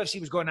 Oh. The UFC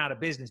was going out of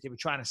business. They were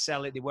trying to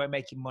sell it. They weren't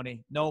making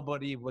money.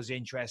 Nobody was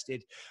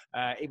interested.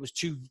 It was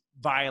too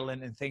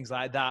violent and things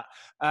like that.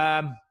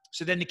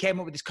 So then they came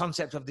up with this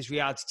concept of this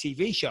reality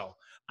TV show,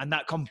 and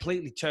that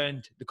completely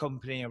turned the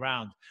company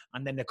around.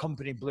 And then the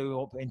company blew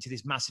up into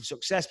this massive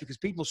success because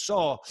people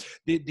saw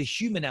the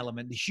human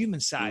element, the human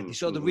side. They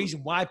saw the reason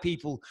why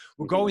people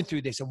were going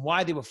through this and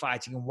why they were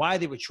fighting and why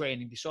they were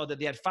training. They saw that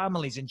they had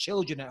families and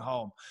children at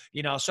home,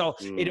 So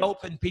it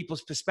opened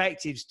people's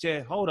perspectives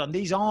to, hold on,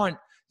 these aren't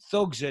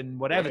thugs and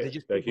whatever. They're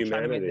just people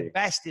trying to make the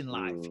best in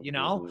life,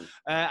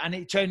 and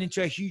it turned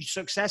into a huge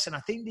success. And I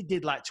think they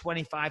did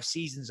 25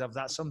 seasons of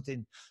that,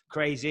 something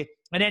crazy.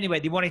 And anyway,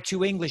 they wanted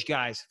 2 English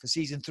guys for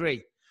season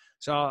 3.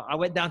 So I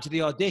went down to the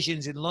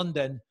auditions in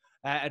London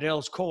at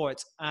Earl's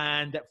Court.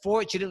 And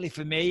fortunately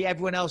for me,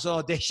 everyone else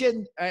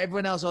auditioning,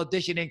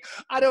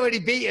 I'd already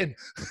beaten.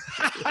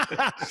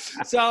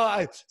 So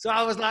I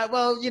was like,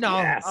 well,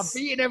 I'm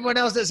beating everyone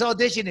else that's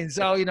auditioning.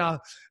 So,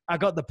 I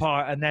got the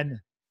part. And then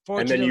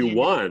you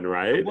won,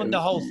 right? I won the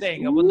whole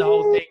thing.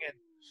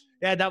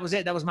 And that was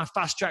it. That was my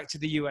fast track to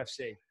the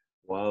UFC.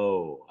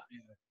 Whoa. Yeah.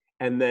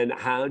 And then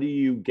how do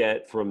you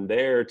get from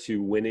there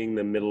to winning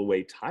the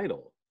middleweight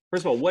title?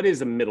 First of all, what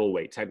is a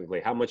middleweight technically?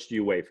 How much do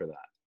you weigh for that?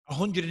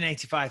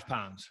 185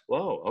 pounds.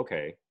 Whoa,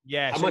 okay.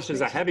 Yeah. How much is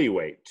a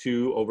heavyweight?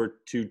 Over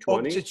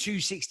 220? Up to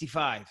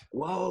 265.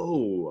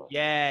 Whoa.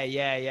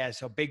 Yeah.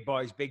 So big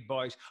boys. Okay.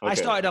 I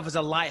started off as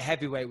a light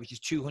heavyweight, which is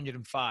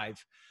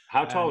 205.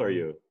 How tall are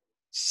you?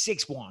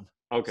 6'1".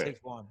 Okay.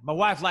 6'1". My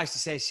wife likes to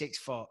say 6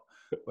 foot.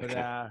 But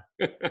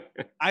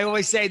I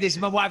always say this.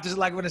 My wife doesn't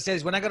like when I say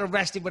this. When I got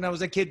arrested when I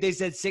was a kid, they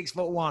said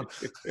 6'1".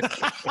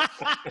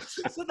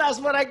 So that's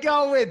what I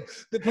go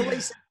with. The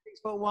police said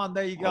 6'1".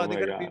 There you go.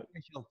 They're going to be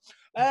official.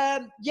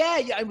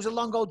 It was a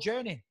long old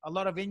journey. A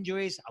lot of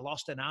injuries. I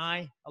lost an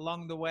eye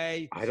along the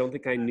way. I don't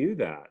think I knew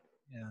that.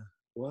 Yeah.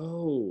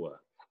 Whoa.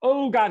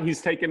 Oh God,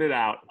 he's taking it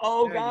out.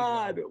 Oh There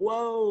God.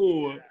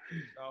 Whoa. Yeah.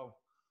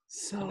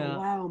 So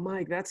wow,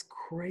 Mike, that's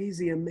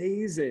crazy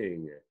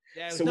amazing.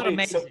 Yeah, it was So not wait,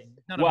 amazing.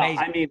 Not well,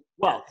 amazing. I mean,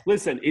 well,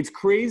 listen, it's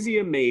crazy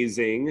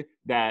amazing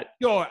that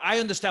Sure, I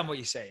understand what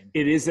you're saying.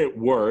 it isn't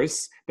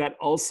worse, that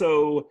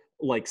also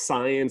like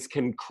science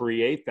can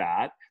create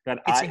that.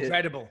 It's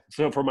incredible.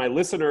 So for my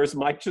listeners,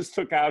 Mike just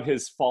took out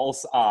his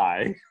false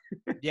eye.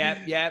 Yeah.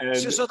 And,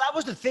 so that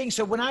was the thing.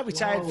 So when I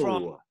retired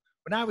whoa.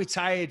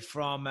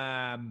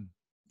 from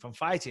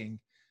fighting,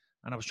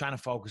 and I was trying to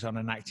focus on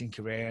an acting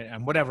career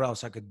and whatever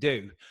else I could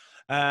do.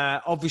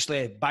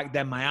 Obviously, back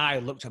then my eye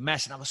looked a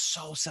mess, and I was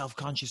so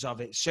self-conscious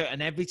of it. So,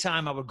 and every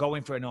time I would go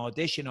in for an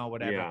audition or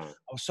whatever, I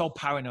was so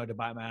paranoid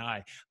about my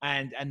eye,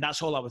 and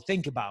that's all I would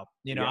think about,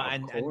 you know.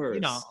 And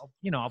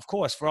of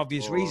course, for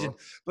obvious reason.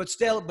 But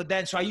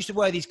then, so I used to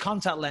wear these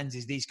contact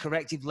lenses, these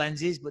corrective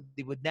lenses, but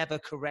they would never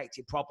correct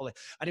it properly,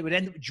 and it would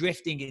end up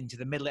drifting into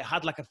the middle. It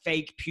had like a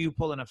fake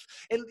pupil, and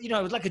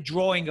it was like a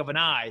drawing of an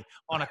eye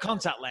on a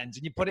contact lens,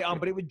 and you put it on,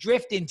 but it would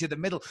drift into the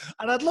middle,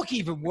 and I'd look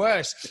even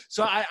worse.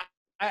 So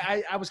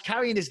I was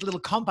carrying this little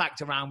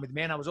compact around with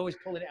me, and I was always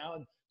pulling it out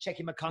and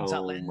checking my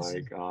contact lens. Oh my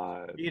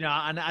God. You know,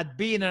 and I'd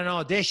be in an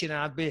audition and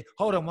I'd be,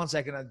 hold on one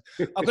second.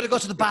 I've got to go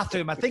to the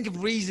bathroom. I think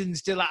of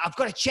reasons to I've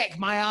got to check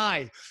my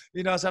eye,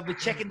 you know, so I'd be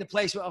checking the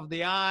placement of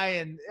the eye.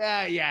 And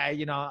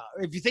you know,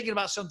 if you're thinking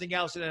about something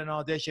else in an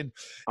audition,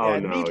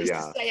 needless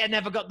to say, I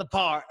never got the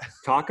part.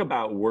 Talk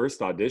about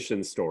worst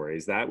audition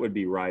stories. That would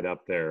be right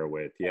up there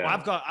with,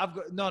 I've got,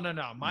 no.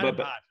 Mine are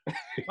bad.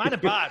 Mine are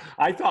bad.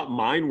 I thought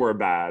mine were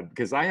bad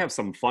because I have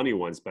some funny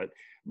ones, but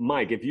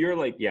Mike, if you're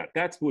like,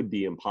 that would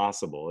be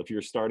impossible. If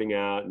you're starting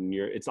out and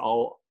it's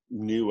all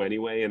new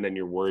anyway, and then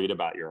you're worried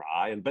about your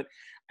eye. But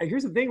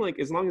here's the thing, like,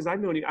 as long as I've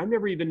known you, I've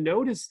never even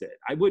noticed it.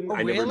 I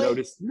never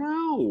noticed.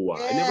 No,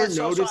 I never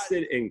noticed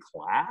it in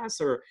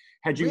class. Or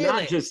had you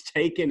not just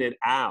taken it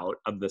out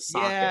of the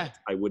socket,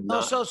 I would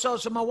not. So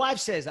my wife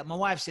says that. My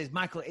wife says,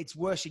 Michael, it's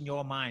worse in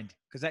your mind.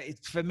 Because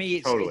for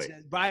me, it's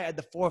right at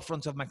the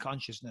forefront of my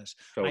consciousness.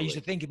 I used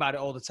to think about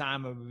it all the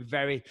time and be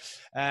very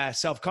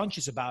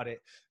self-conscious about it.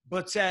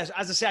 But as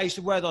I say, I used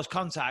to wear those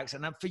contacts,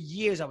 and for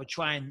years I would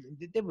try, and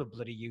they were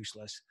bloody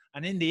useless.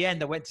 And in the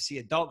end, I went to see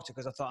a doctor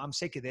because I thought, I'm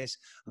sick of this.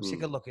 I'm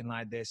sick of looking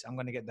like this. I'm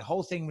going to get the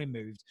whole thing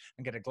removed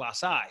and get a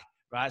glass eye.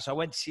 Right. So I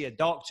went to see a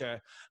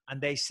doctor,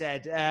 and they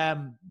said,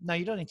 no,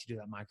 you don't need to do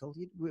that, Michael.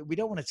 We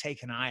don't want to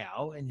take an eye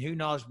out. And who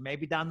knows,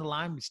 maybe down the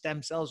line with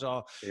stem cells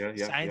or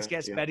science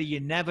gets better. You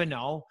never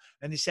know.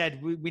 And they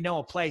said, we know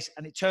a place.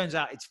 And it turns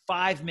out it's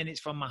 5 minutes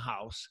from my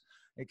house.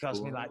 It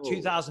cost me like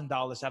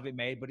 $2,000 to have it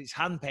made, but it's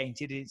hand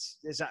painted. It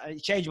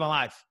changed my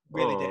life.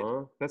 Really did.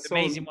 That's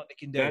amazing what they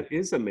can do. That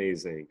is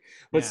amazing.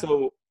 But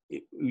so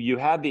you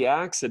had the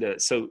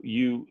accident. So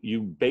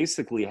you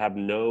basically have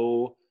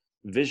no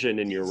vision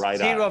in your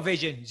right eye.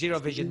 Zero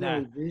vision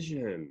there.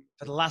 Vision.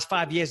 For the last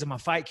 5 years of my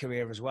fight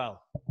career as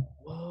well.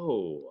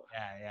 Whoa.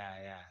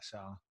 Yeah. So.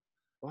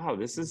 Wow,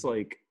 this is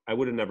like, I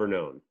would have never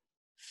known.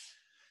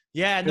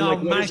 Yeah, no, I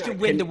managed to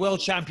win the world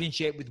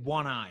championship with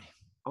one eye.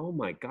 Oh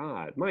my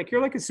God, Mike,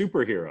 you're like a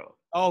superhero.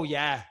 Oh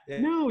yeah.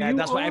 No,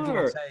 that's what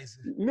everyone says.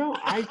 No,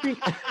 I think.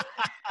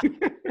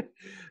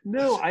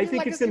 No, I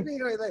think it's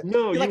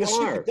no. You're like a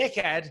super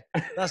dickhead.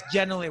 That's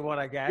generally what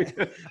I get.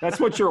 That's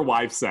what your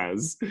wife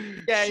says.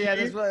 Yeah.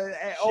 That's what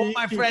all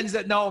my friends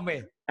that know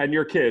me. And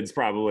your kids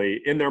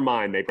probably, in their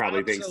mind, they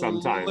probably think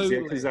sometimes,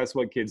 because that's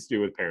what kids do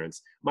with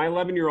parents. My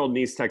 11-year-old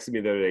niece texted me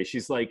the other day.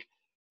 She's like,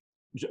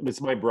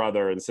 it's my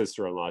brother and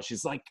sister-in-law.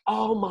 She's like,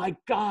 oh my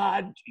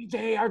God,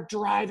 they are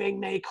driving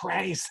me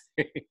crazy.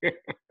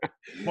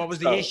 What was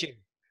the issue?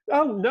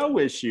 Oh, no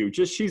issue.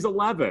 Just she's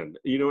 11.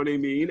 You know what I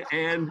mean?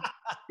 And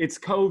it's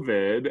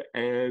COVID,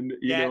 and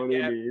you know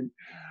what I mean?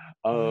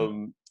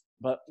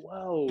 But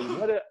whoa,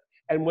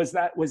 was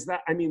that,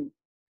 I mean,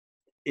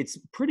 it's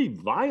pretty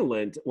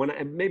violent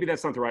maybe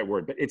that's not the right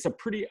word, but it's a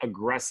pretty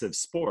aggressive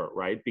sport,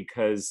 right?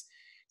 Because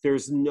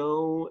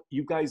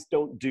you guys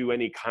don't do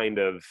any kind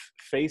of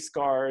face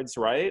guards,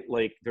 right?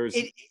 Like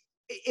it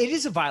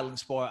is a violent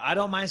sport. I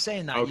don't mind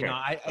saying that. Okay. You know,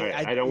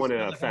 I don't want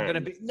to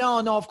offend.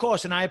 No, of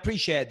course. And I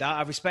appreciate that.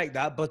 I respect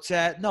that. But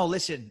no,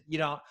 listen, you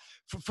know,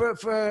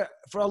 for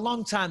a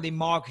long time, they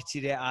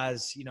marketed it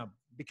as, you know,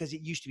 because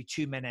it used to be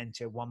 2 men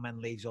enter, 1 man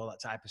leaves, all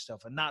that type of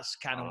stuff. And that's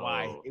kind of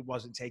why it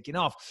wasn't taken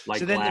off. Like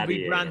so then Gladiator.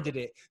 they rebranded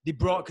it.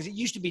 Because it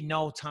used to be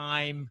no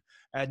time,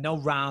 no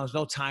rounds,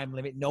 no time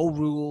limit, no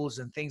rules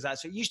and things like that.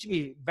 So it used to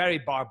be very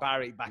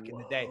barbaric back in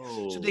the day.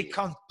 So they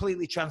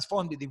completely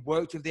transformed it. They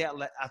worked with the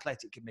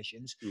athletic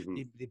commissions. Mm-hmm.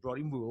 They brought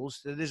in rules.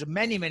 So there's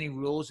many, many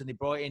rules, and they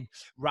brought in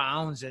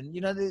rounds and,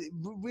 you know, the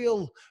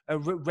real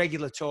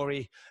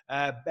regulatory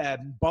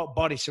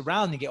body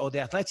surrounding it, or the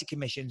athletic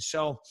commission.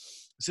 So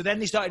then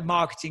they started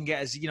marketing it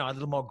as, you know, a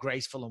little more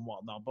graceful and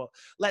whatnot. But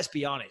let's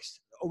be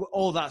honest, when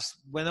all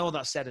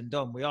that's said and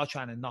done, we are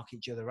trying to knock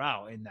each other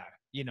out in there,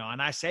 you know.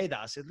 And I say that,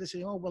 I said,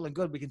 listen, well and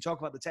good, we can talk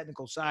about the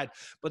technical side,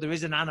 but there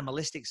is an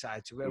animalistic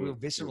side to it, a real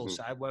visceral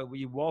side where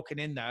you're walking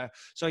in there.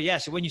 So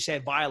when you say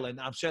violent,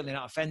 I'm certainly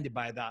not offended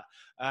by that,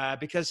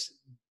 because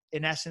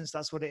in essence,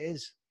 that's what it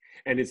is.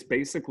 And it's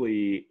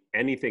basically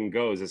anything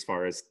goes as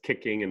far as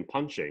kicking and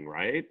punching,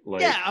 right?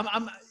 Like, yeah,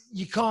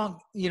 you can't,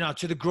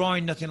 to the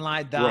groin, nothing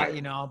like that,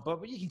 right.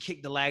 but you can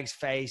kick the legs,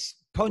 face,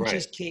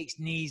 punches, Right. kicks,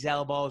 knees,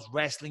 elbows,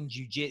 wrestling,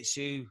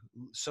 jiu-jitsu,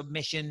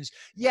 submissions.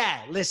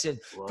 Yeah, listen,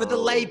 for the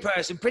Whoa.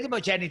 layperson, pretty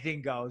much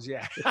anything goes,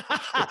 yeah.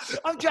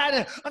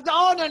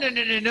 Oh,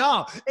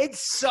 no.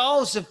 It's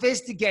so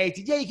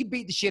sophisticated. Yeah, you can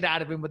beat the shit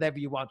out of him, whatever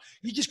you want.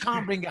 You just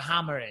can't bring a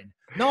hammer in.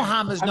 No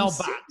hammers, no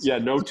bats. Yeah,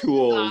 no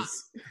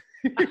tools.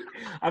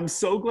 I'm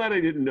so glad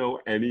I didn't know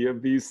any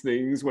of these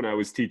things when I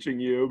was teaching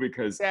you,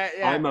 because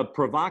I'm a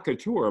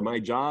provocateur. My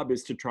job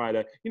is to try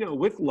to,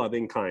 with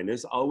loving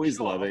kindness,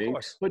 always loving,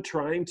 but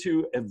trying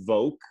to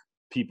evoke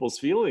people's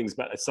feelings.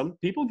 But some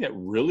people get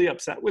really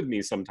upset with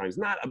me sometimes,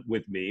 not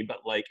with me, but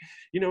like,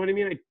 you know what I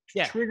mean?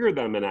 I trigger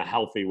them in a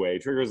healthy way.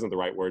 Trigger isn't the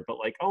right word, but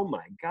like, oh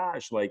my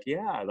gosh, like,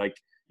 yeah, like,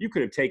 you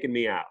could have taken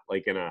me out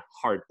like in a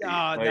heartbeat.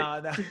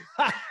 No.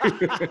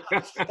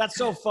 That's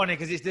so funny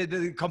because it's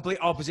the complete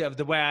opposite of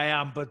the way I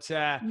am. But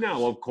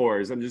no, of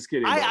course, I'm just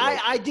kidding.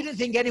 I didn't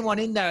think anyone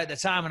in there at the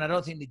time, and I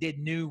don't think they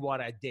knew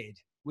what I did,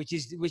 which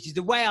is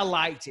the way I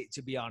liked it,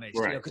 to be honest.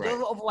 Right, because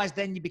otherwise,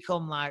 then you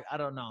become like, I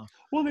don't know.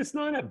 Well, it's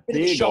not a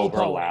big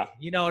overlap.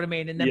 You know what I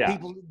mean? And then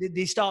people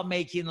they start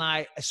making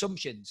like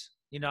assumptions.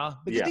 Because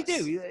they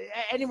do.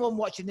 Anyone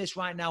watching this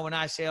right now, when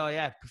I say, oh,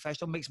 yeah,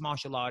 professional mixed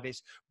martial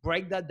artist,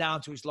 break that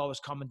down to its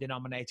lowest common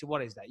denominator.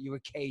 What is that? You're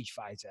a cage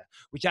fighter,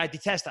 which I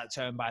detest that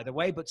term, by the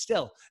way. But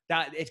still,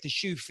 that if the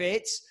shoe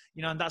fits,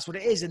 and that's what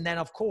it is. And then,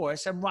 of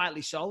course, and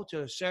rightly so,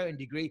 to a certain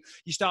degree,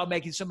 you start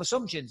making some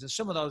assumptions. And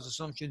some of those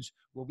assumptions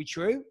will be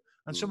true.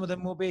 And some of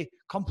them will be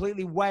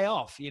completely way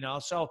off,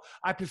 So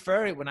I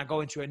prefer it when I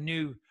go into a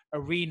new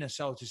arena,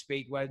 so to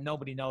speak, where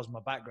nobody knows my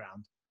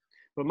background.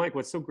 But Mike,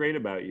 what's so great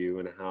about you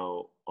and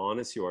how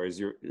honest you are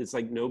is it's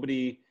like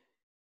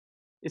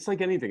it's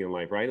like anything in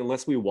life, right?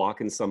 Unless we walk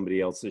in somebody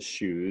else's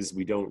shoes,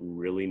 we don't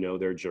really know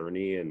their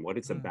journey and what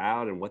it's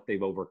about and what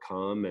they've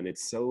overcome. And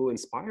it's so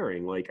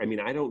inspiring. Like, I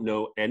mean, I don't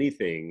know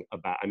anything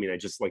about,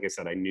 like I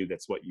said, I knew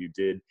that's what you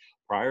did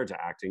prior to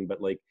acting,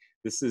 but like,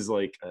 this is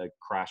like a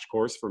crash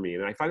course for me.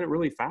 And I find it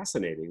really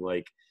fascinating,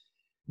 like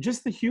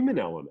just the human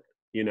element.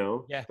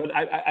 Yeah. But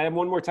I have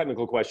one more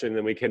technical question, and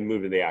then we can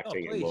move to the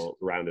acting and we'll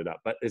round it up.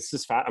 But it's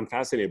just I'm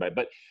fascinated by it.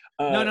 But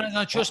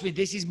no, trust me,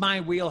 this is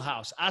my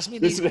wheelhouse. Ask me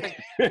these when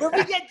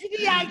we get to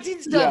the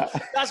acting stuff.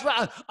 That's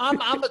what I'm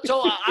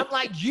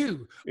like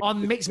you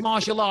on mixed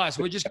martial arts.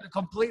 We're just going to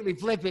completely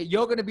flip it.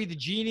 You're going to be the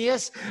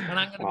genius, and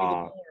I'm going to be the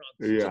moron.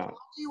 Yeah. So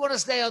you want to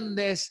stay on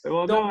this?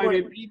 Well, don't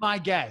worry, be my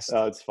guest.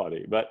 It's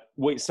funny, but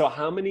wait. So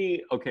how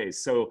many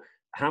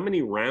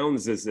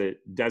rounds is it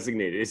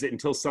designated? Is it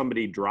until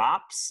somebody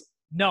drops?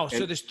 No,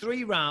 so there's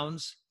 3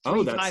 rounds,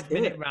 3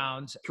 5-minute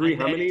rounds. 3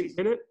 how many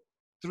minute?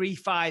 3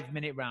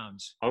 5-minute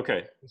rounds.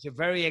 Okay. It's a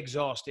very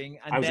exhausting.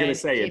 And I was going to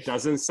say, it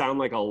doesn't sound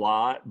like a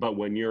lot, but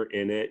when you're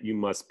in it, you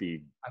must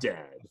be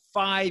dead.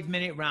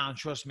 5-minute round,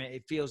 trust me,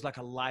 it feels like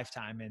a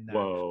lifetime in there.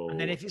 Whoa. And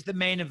then if it's the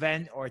main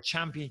event or a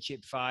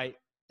championship fight,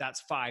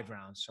 that's 5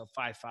 rounds, so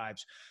 5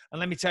 5s. And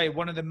let me tell you,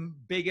 one of the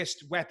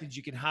biggest weapons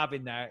you can have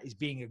in there is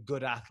being a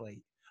good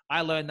athlete.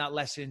 I learned that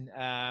lesson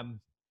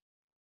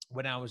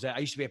when I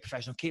used to be a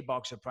professional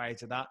kickboxer prior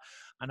to that.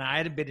 And I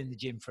hadn't been in the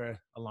gym for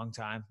a long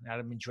time. I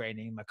hadn't been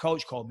training. My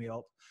coach called me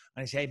up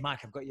and he said, hey, Mike,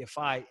 I've got your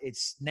fight.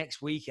 It's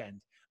next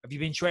weekend. Have you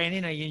been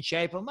training? Are you in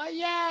shape? I'm like,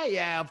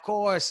 yeah, of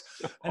course.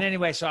 And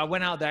anyway, so I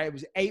went out there. It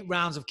was 8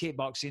 rounds of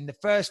kickboxing. The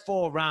first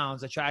 4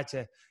 rounds, I tried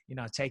to,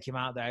 take him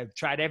out there. I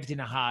tried everything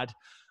I had.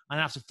 And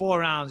after 4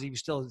 rounds, he was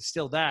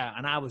still there.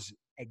 And I was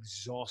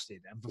exhausted.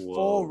 And for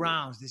 4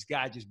 rounds, this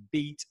guy just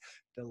beat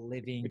the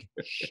living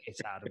shit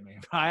out of me,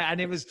 right?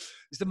 And it's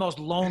the most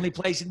lonely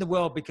place in the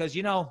world because,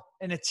 in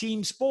a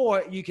team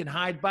sport, you can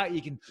hide back, you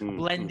can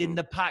blend in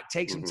the pack,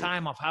 take some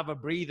time off, have a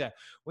breather.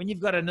 When you've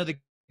got another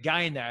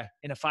guy in there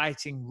in a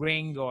fighting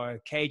ring or a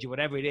cage or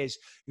whatever it is,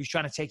 who's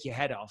trying to take your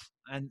head off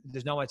and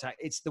there's no attack,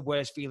 it's the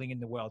worst feeling in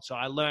the world. So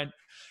I learned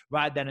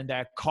right then and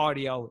there,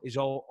 cardio is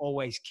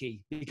always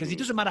key because it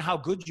doesn't matter how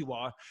good you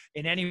are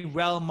in any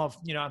realm of,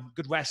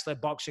 good wrestler,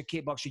 boxer,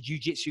 kickboxer,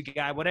 jiu-jitsu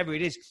guy, whatever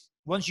it is.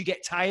 Once you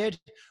get tired,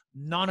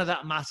 none of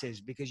that matters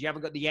because you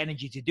haven't got the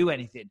energy to do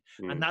anything.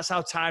 And that's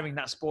how tiring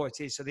that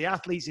sport is. So the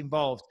athletes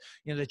involved,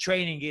 the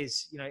training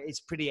is,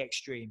 it's pretty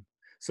extreme.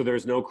 So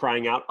there's no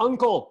crying out,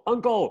 uncle.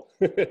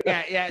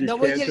 Yeah.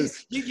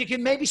 You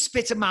can maybe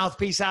spit a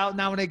mouthpiece out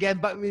now and again,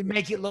 but we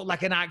make it look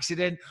like an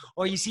accident.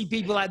 Or you see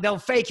people like they'll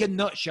fake a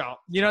nut shot.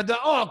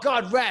 Oh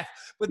God, ref.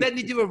 But then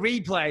they do a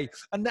replay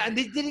and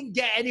they didn't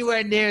get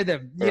anywhere near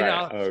them. You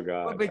know. Oh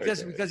God.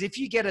 Because if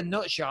you get a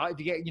nut shot, if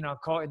you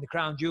get caught in the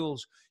crown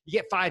jewels, you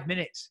get 5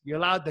 minutes. You're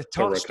allowed to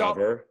stop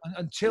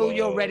until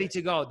you're ready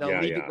to go. They'll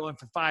leave it going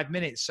for 5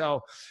 minutes. So,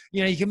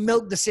 you can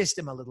milk the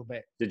system a little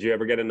bit. Did you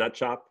ever get a nut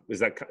chop?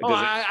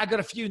 I got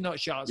a few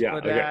nut shots,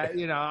 but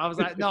I was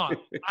like, no,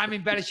 I'm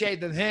in better shape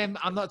than him.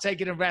 I'm not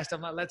taking a rest.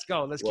 I'm like, let's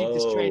go. Let's keep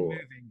this train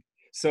moving.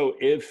 So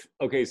if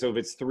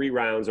it's 3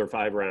 rounds or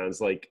 5 rounds,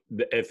 like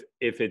if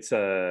it's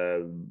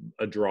a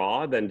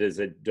draw, then do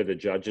the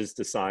judges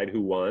decide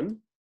who won?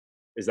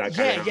 Is that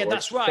kind of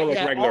that's right. So like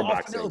yeah, regular often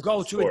boxing it'll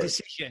go to sport. a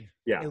decision.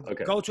 Yeah, It'll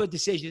okay. go to a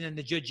decision, and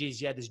the judges,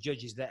 there's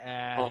judges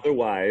that.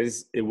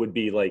 Otherwise, it would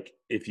be like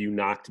if you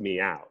knocked me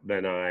out,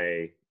 then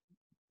right?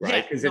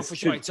 Because it's for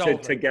sure.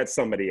 to get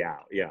somebody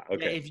out. Yeah,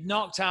 okay. Yeah, if you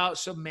knocked out,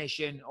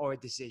 submission, or a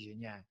decision.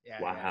 Yeah.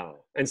 Wow.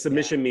 And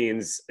submission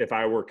means if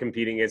I were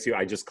competing against you,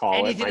 I just call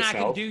anything it myself.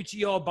 I can do to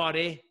your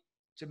body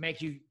to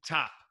make you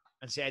tap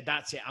and say,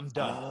 that's it, I'm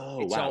done.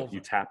 Oh, it's wow. over.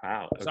 You tap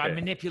out. Okay. So I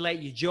manipulate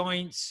your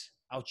joints.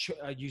 I'll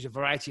use a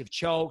variety of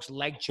chokes,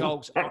 leg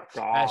chokes,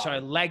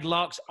 leg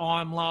locks,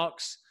 arm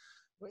locks.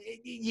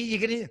 You're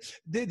gonna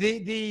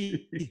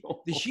the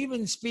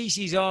human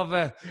species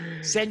over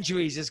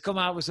centuries has come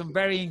out with some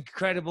very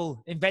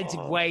incredible,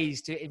 inventive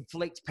ways to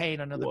inflict pain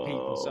on other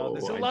people. So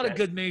there's a lot of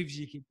good moves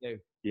you can do.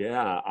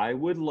 Yeah,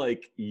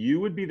 you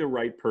would be the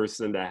right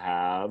person to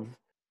have.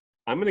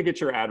 I'm gonna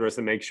get your address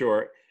and make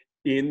sure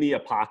in the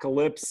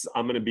apocalypse,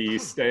 I'm going to be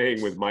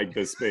staying with Mike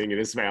Bisping and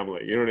his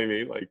family. You know what I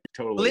mean? Like,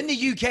 totally. Well, in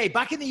the UK,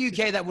 back in the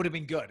UK, that would have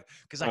been good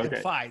because I could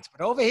fight.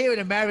 But over here in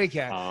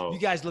America, you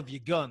guys love your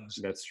guns.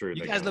 That's true.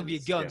 You guys love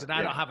your guns, and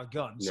I don't have a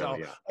gun. No, so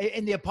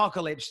in the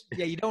apocalypse,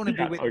 you don't want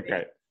to be with me.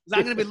 Because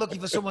I'm going to be looking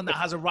for someone that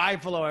has a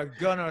rifle or a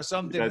gun or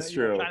something. That's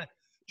true.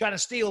 Trying to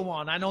steal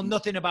one. I know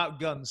nothing about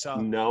guns, so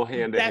no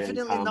hand-to-hand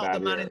definitely not the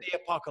man in the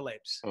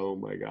apocalypse. Oh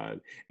my God!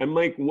 And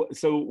Mike,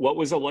 so what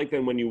was it like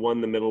then when you won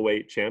the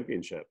middleweight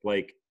championship?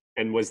 Like,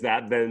 and is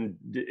that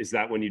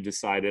when you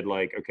decided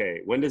like, okay,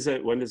 when does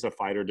a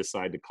fighter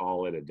decide to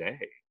call it a day?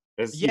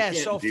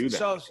 So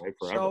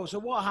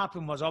what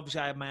happened was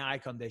obviously I had my eye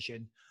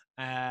condition.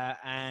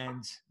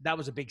 And that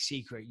was a big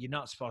secret. You're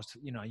not supposed to,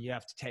 you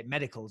have to take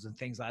medicals and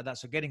things like that.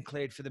 So getting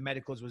cleared for the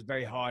medicals was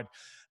very hard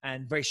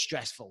and very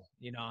stressful,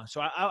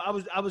 So I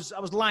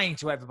was lying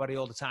to everybody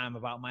all the time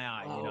about my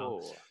eye,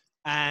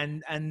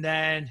 And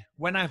then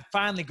when I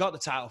finally got the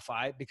title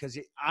fight, because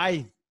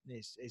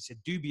it's a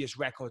dubious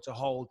record to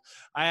hold.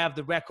 I have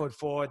the record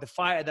for the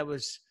fighter that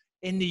was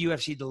in the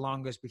UFC the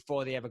longest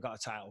before they ever got a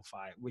title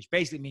fight, which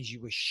basically means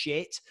you were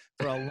shit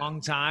for a long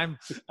time.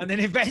 And then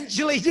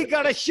eventually you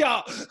got a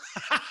shot.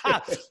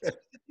 It's a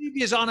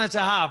dubious honor to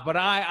have, but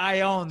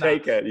I own that.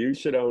 Take it. You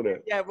should own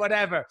it. Yeah,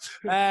 whatever.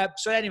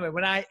 So anyway,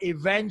 when I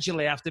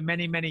eventually, after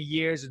many, many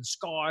years and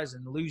scars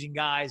and losing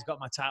guys, got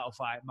my title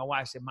fight, my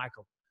wife said,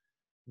 Michael,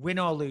 win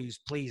or lose,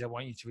 please, I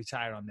want you to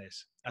retire on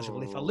this. I said,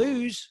 well, if I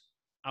lose,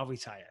 I'll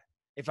retire.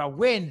 If I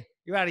win,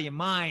 you're out of your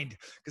mind,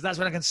 because that's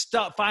when I can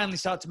finally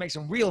start to make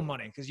some real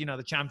money, because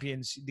the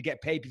champions, they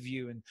get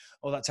pay-per-view and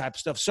all that type of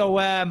stuff. So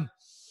I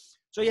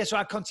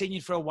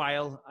continued for a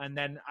while, and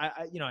then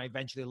I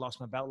eventually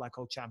lost my belt like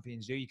all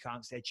champions do. You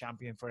can't stay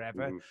champion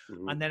forever.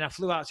 Mm-hmm. And then I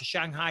flew out to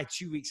Shanghai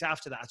 2 weeks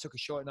after that. I took a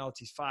short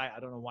notice fight. I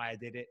don't know why I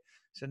did it.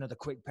 It's another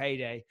quick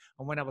payday.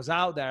 And when I was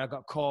out there, I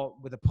got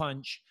caught with a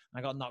punch and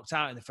I got knocked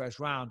out in the first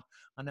round.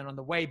 And then on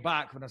the way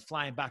back, when I was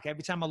flying back,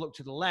 every time I look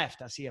to the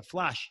left, I see a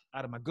flash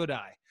out of my good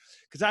eye.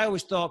 Because I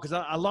always thought, because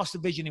I lost the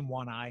vision in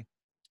one eye,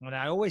 and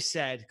I always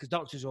said, because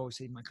doctors always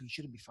say, Michael, you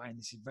shouldn't be fighting.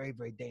 This is very,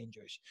 very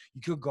dangerous.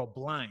 You could go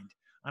blind.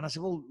 And I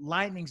said, well,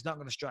 lightning's not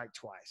going to strike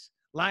twice.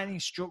 Lightning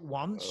struck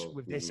once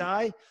with this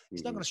eye.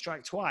 It's not going to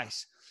strike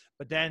twice.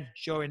 But then,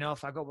 sure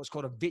enough, I got what's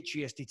called a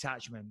vitreous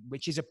detachment,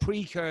 which is a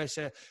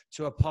precursor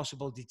to a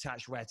possible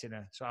detached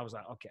retina. So I was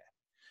like, okay,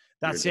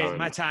 that's it.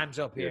 My time's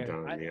up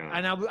here.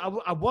 And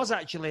I was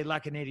actually,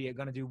 like an idiot,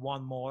 going to do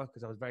one more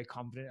because I was very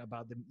confident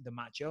about the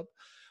matchup.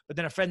 But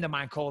then a friend of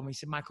mine called me. He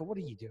said, Michael, what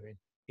are you doing?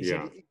 He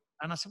said,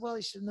 and I said, well,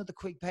 it's another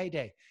quick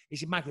payday. He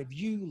said, Michael, if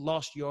you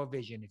lost your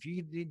vision, if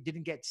you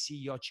didn't get to see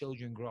your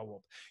children grow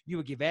up, you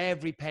would give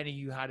every penny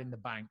you had in the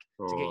bank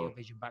to get your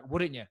vision back,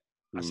 wouldn't you?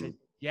 I said,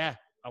 yeah,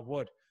 I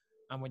would.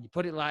 And when you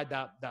put it like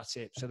that, that's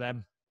it. So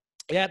then,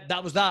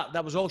 that was that.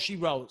 That was all she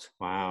wrote.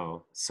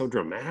 Wow. So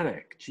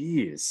dramatic.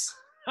 Jeez.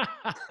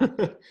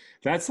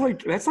 That's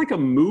like a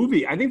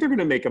movie. I think they're going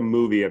to make a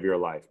movie of your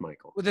life,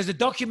 Michael. Well, there's a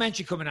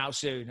documentary coming out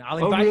soon. I'll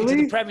invite you to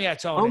the premiere,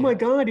 Tony. Oh my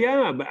God,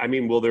 yeah. I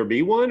mean, will there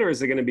be one, or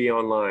is it going to be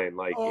online?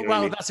 Like,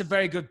 that's a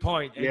very good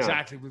point. Yeah.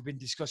 Exactly. We've been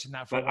discussing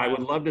that for a while. I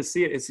would love to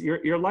see it. It's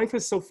your life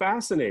is so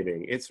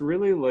fascinating. It's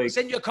really like. I'll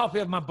send you a copy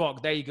of my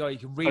book. There you go. You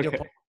can read up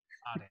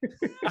on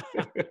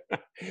it.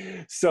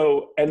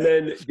 So, and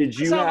then did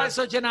you sound like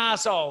such an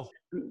asshole?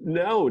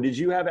 No. Did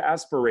you have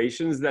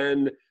aspirations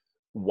then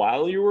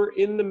while you were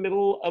in the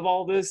middle of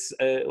all this,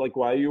 like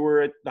while you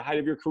were at the height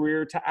of your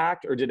career, to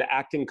act, or did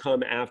acting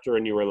come after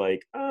and you were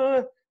like,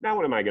 now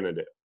what am I going to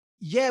do?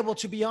 Yeah, well,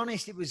 to be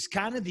honest, it was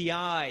kind of the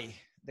eye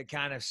that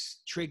kind of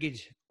triggered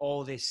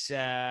all this,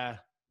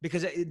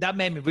 because that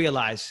made me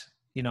realize,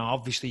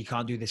 obviously you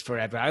can't do this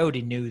forever. I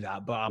already knew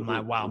that, but I'm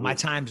like, wow, my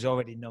time's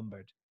already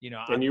numbered.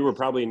 And you were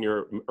probably in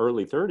your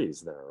early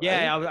 30s there, right?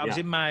 Yeah, I was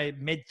in my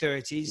mid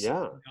 30s.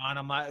 Yeah. And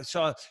I'm like,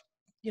 so,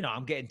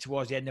 I'm getting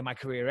towards the end of my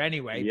career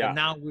anyway. Yeah. But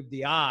now with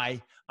the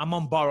eye, I'm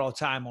on borrowed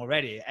time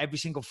already. Every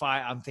single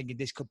fight, I'm thinking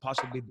this could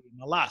possibly be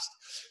my last.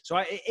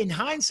 So in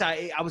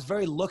hindsight, I was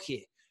very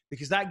lucky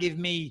because that gave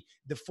me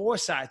the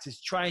foresight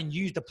to try and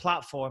use the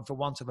platform, for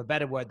want of a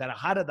better word, that I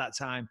had at that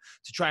time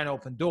to try and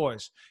open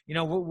doors. You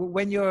know,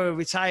 when you're a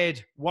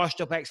retired,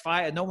 washed up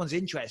ex-fighter, no one's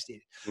interested.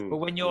 But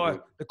when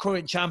you're the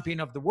current champion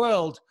of the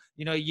world,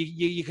 you know,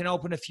 you can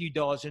open a few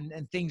doors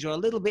and things are a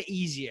little bit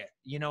easier.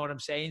 You know what I'm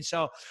saying?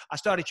 So I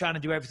started trying to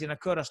do everything I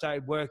could. I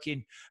started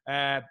working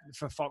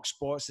for Fox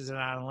Sports as an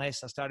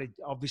analyst. I started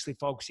obviously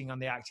focusing on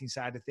the acting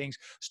side of things,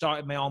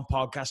 started my own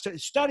podcast,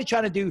 started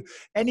trying to do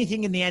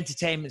anything in the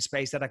entertainment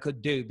space that I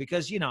could do,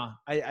 because, you know,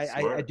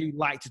 I do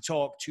like to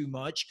talk too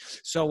much.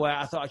 So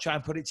I thought I'd try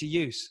and put it to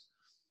use.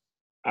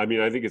 I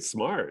mean, I think it's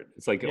smart.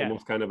 It's like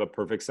almost kind of a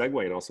perfect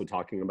segue, and also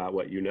talking about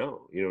what you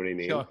know what I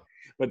mean? Sure.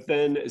 But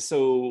then,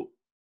 so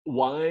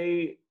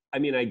why, I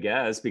mean, I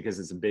guess because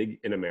it's big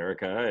in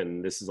America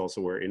and this is also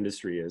where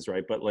industry is,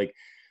 right? But like,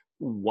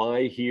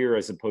 why here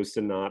as opposed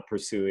to not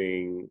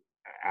pursuing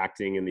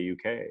acting in the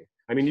UK?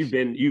 I mean,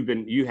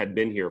 you had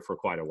been here for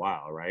quite a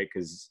while, right?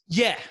 Because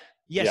yeah.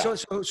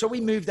 So we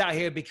moved out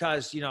here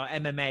because, you know,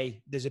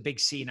 MMA, there's a big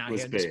scene out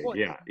here. Big. Sport,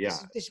 yeah.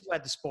 This is where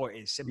the sport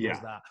is, simple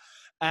as that.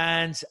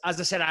 And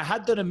as I said, I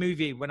had done a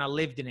movie when I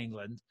lived in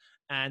England,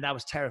 and I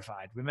was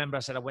terrified. Remember,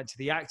 I said I went to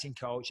the acting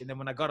coach, and then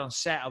when I got on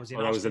set, I was in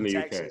Austin,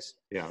 Texas.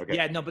 UK. Yeah, okay.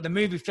 Yeah, no, but the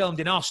movie filmed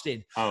in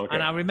Austin. Oh, okay.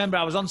 And I remember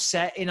I was on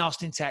set in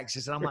Austin,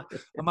 Texas, and I'm like,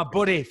 and my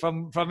buddy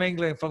from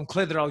England, from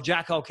Clitheroe,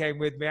 Jacko, came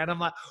with me, and I'm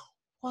like,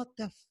 what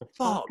the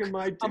fuck am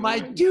I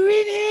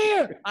doing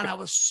here? And I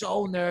was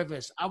so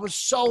nervous. I was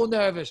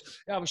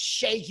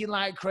shaking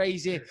like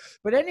crazy.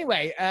 But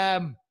anyway,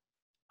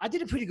 I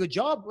did a pretty good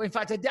job. In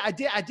fact, I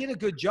did a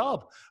good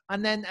job.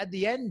 And then at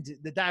the end,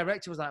 the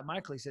director was like,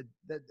 Michael, he said,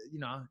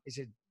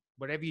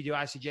 whatever you do,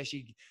 I suggest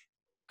you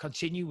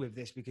continue with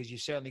this because you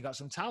certainly got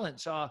some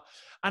talent. So,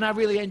 and I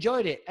really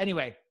enjoyed it.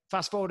 Anyway,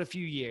 fast forward a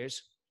few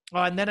years.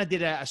 Oh, and then I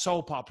did a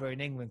soap opera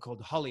in England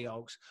called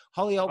Hollyoaks.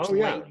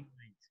 Hollyoaks.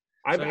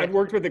 I've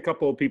worked with a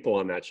couple of people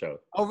on that show.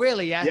 Oh,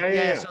 really? Yeah.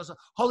 Yeah. So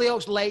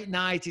Hollyoaks late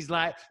night is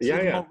like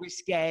more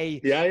risque.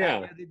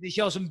 Yeah. They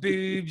show some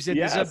boobs and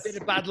there's a bit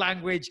of bad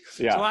language.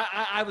 Yeah. So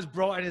I was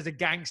brought in as a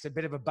gangster, a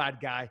bit of a bad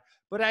guy,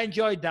 but I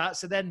enjoyed that.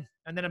 So then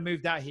I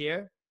moved out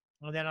here,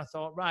 and then I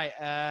thought, right,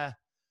 I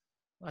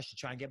should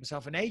try and get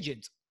myself an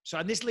agent. So,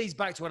 and this leads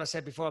back to what I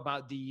said before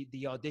about the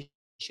audition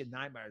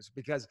nightmares,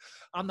 because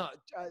I'm not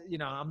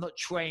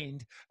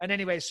trained. And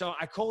anyway, so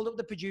I called up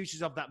the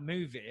producers of that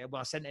movie.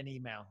 Well, I sent an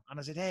email and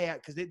I said, hey,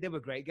 because they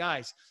were great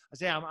guys. I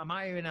said, I'm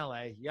out here in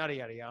LA, yada,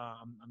 yada, yada.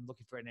 I'm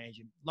looking for an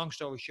agent. Long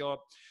story short,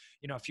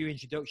 you know, a few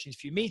introductions, a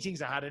few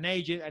meetings. I had an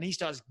agent and he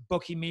starts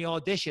booking me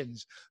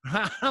auditions.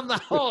 I'm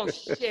like, oh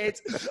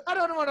shit, I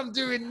don't know what I'm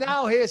doing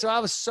now here. So I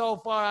was so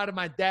far out of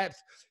my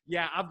depth.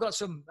 Yeah, I've got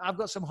some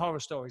horror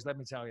stories, let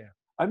me tell you.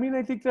 I mean,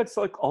 I think that's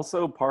like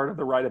also part of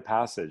the rite of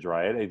passage,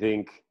 right? I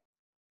think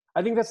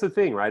that's the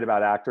thing, right,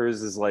 about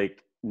actors is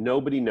like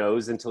nobody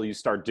knows until you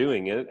start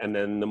doing it. And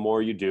then the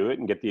more you do it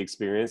and get the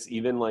experience,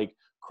 even like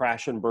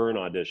crash and burn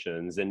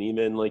auditions, and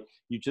even like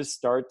you just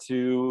start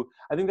to,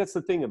 I think that's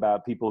the thing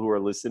about people who are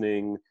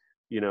listening,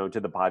 you know,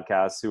 to the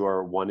podcast, who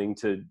are wanting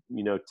to,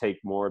 you know, take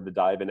more of the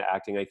dive into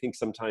acting. I think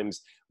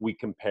sometimes we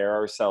compare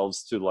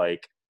ourselves to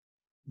like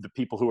the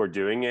people who are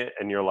doing it,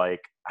 and you're like,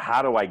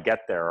 how do I get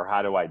there, or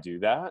how do I do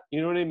that?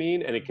 You know what I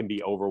mean? And it can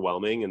be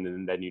overwhelming,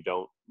 and then you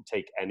don't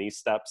take any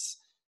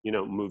steps, you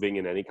know, moving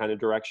in any kind of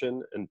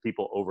direction, and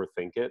people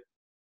overthink it.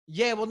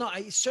 Yeah, well, no,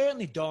 it's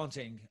certainly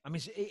daunting. I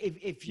mean,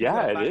 if you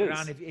got a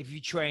background, if you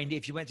trained,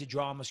 if you went to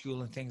drama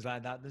school and things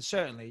like that, then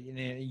certainly,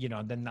 you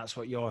know, then that's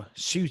what you're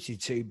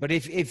suited to. But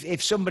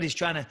if somebody's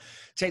trying to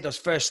take those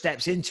first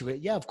steps into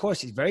it, yeah, of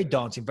course, it's very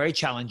daunting, very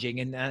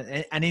challenging,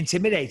 and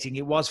intimidating.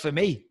 It was for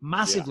me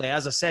massively,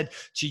 as I said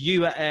to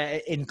you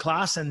in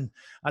class, and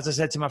as I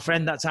said to my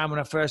friend that time when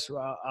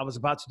I was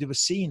about to do a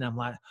scene, I'm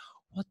like,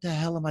 what the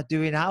hell am I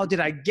doing? How did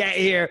I get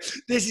here?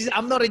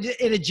 I'm not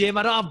in a gym.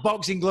 I don't have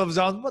boxing gloves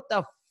on. What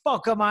the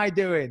fuck am I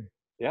doing?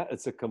 Yeah,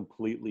 it's a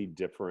completely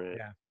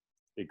different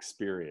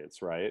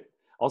experience, right?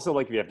 Also,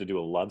 like if you have to do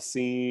a love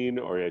scene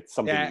or it's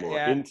something more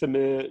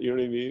intimate, you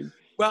know what I mean?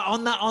 Well,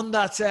 on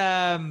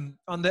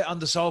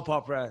the soap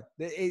opera,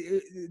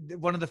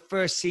 one of the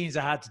first scenes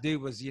I had to do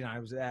was, you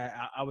know,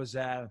 I was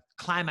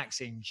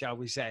climaxing, shall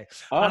we say?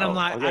 And I'm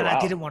like, I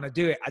didn't want to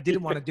do it. I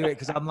didn't want to do it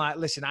because I'm like,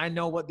 listen, I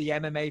know what the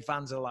MMA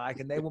fans are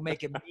like, and they will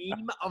make a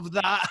meme of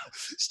that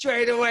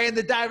straight away. And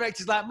the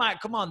director's like,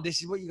 Mike, come on,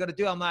 this is what you got to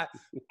do. I'm like,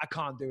 I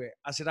can't do it.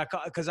 I said, I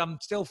can't, because I'm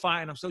still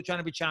fighting. I'm still trying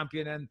to be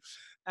champion,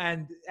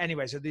 and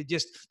anyway, so they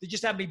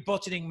just had me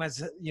buttoning my,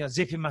 you know,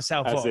 zipping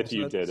myself up. As if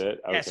you did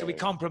it. Okay. Yeah, so we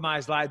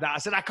compromised like that. I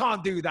said, I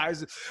can't do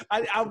that.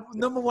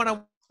 Number one,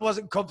 I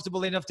wasn't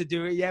comfortable enough to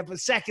do it yet. But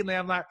secondly,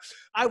 I'm like,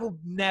 I will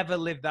never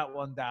live that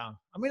one down.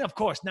 I mean, of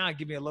course, now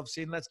give me a love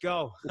scene. Let's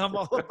go. I'm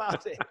all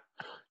about it.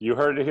 You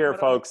heard it here,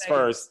 folks,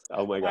 first.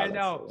 Oh my God. I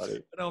know. So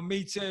I know,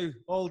 me too,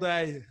 all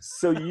day.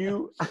 So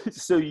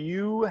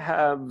you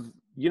have,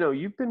 you know,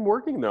 you've been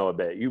working though a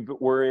bit. You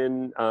were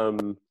in,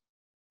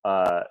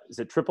 is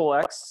it Triple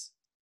X?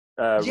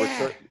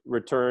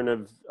 Return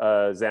of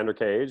Xander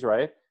Cage,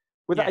 right?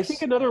 I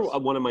think another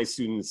one of my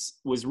students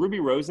was Ruby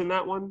Rose in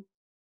that one.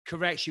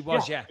 Correct, she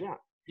was. Yeah.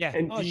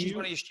 And she's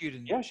one of your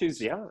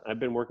students. Yeah, I've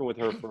been working with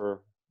her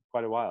for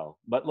quite a while.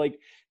 But like,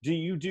 do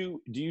you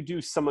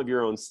do some of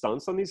your own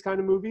stunts on these kind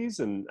of movies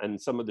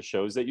and some of the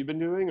shows that you've been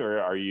doing, or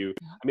are you?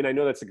 I mean, I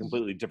know that's a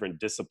completely different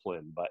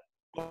discipline, but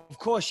of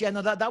course, yeah.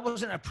 No, that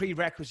wasn't a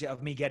prerequisite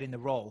of me getting the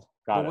role.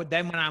 But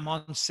then when I'm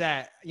on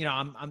set, you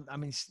know, I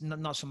mean,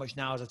 not so much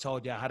now, as I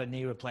told you, I had a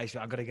knee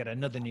replacement. I've got to get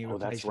another knee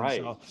replacement. That's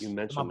right. So you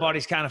mentioned my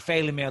body's kind of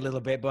failing me a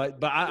little bit,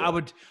 but I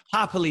would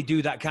happily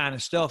do that kind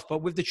of stuff.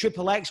 But with the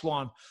XXX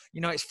one,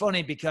 you know, it's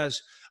funny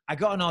because I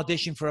got an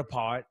audition for a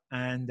part,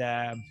 and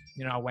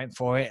you know, I went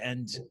for it,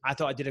 and I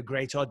thought I did a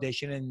great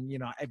audition. And you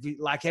know,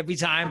 every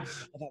time,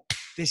 I thought,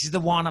 this is the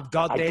one, I've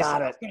got this.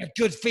 I've got a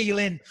good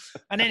feeling.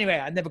 And anyway,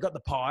 I never got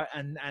the part.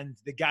 And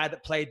the guy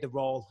that played the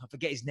role, I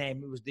forget his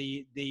name. It was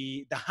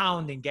the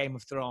Hound in Game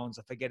of Thrones.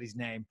 I forget his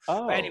name.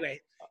 Oh, but anyway,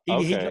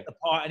 he got the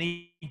part, and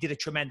he did a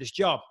tremendous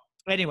job.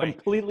 Anyway,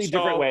 completely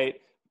different way,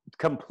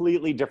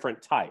 completely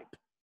different type.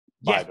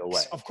 By the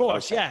way, of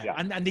course, yeah.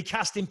 And they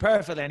cast him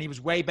perfectly, and he was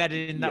way better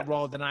in that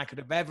role than I could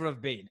have ever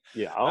have been.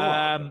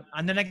 Yeah.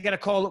 And then I get a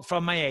call up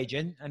from my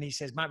agent, and he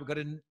says, "Mike, we've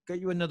got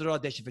you another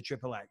audition for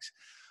XXX."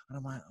 And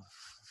I'm like, oh,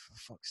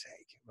 for fuck's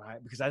sake,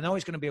 right? Because I know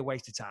it's going to be a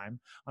waste of time.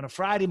 On a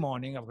Friday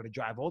morning, I've got to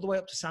drive all the way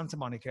up to Santa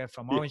Monica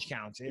from Orange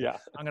County. Yeah.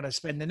 I'm going to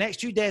spend the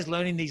next 2 days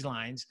learning these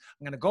lines.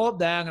 I'm going to go up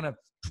there. I'm going to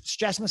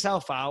stress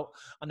myself out.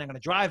 And then I'm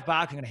going to drive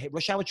back. I'm going to hit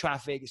rush hour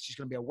traffic. It's just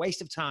going to be a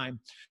waste of time.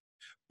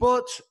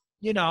 But,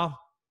 you know,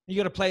 you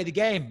got to play the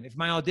game. If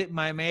my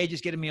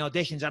agent's getting me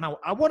auditions, and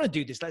I want to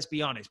do this, let's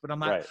be honest, but I'm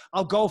like,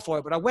 I'll go for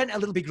it. But I went a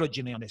little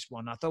begrudgingly on this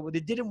one. I thought, well, they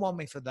didn't want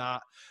me for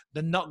that.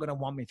 They're not going to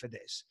want me for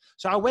this.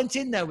 So I went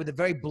in there with a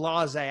very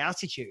blasé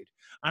attitude.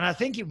 And I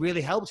think it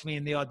really helped me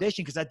in the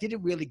audition because I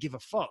didn't really give a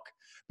fuck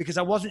because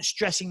I wasn't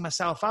stressing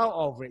myself out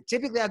over it.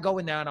 Typically I go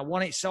in there and I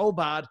want it so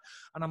bad.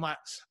 And I'm like,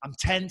 I'm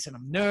tense and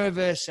I'm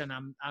nervous and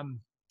I'm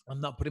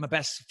not putting my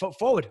best foot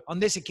forward. On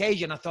this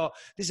occasion, I thought,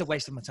 this is a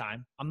waste of my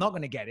time. I'm not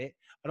going to get it.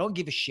 I don't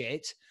give a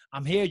shit.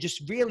 I'm here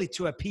just really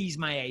to appease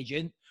my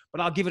agent,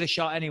 but I'll give it a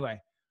shot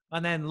anyway.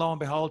 And then lo and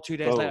behold, 2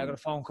 days later, I got a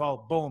phone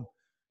call. Boom.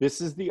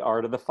 This is the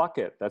art of the fuck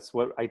it. That's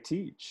what I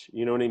teach.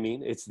 You know what I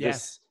mean? It's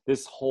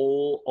this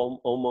whole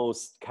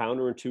almost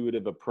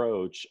counterintuitive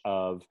approach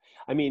of,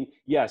 I mean,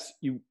 yes,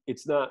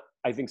 it's not,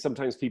 I think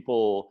sometimes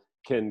people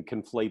can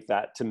conflate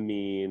that to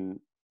mean,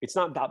 it's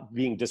not about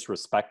being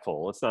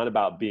disrespectful. It's not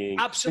about being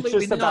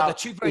absolutely no. They're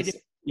two very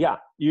different. Yeah,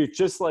 you're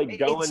just like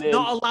going in. It's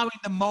not allowing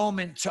the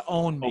moment to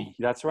own me. Oh,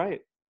 that's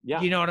right.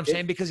 Yeah, you know what I'm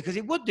saying? Because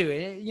it would do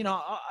it. You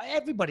know,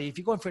 everybody, if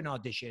you're going for an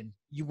audition,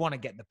 you want to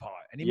get the part,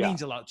 and it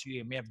means a lot to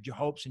you. And we have your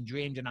hopes and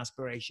dreams and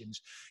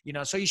aspirations. You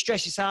know, so you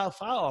stress yourself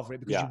out over it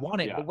because you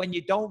want it. Yeah. But when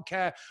you don't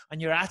care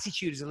and your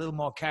attitude is a little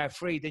more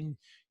carefree, then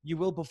you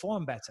will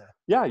perform better.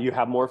 Yeah, you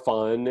have more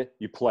fun,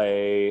 you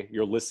play,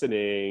 you're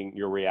listening,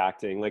 you're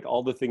reacting, like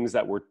all the things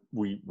that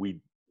we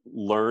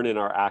learn in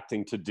our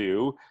acting to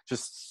do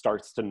just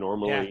starts to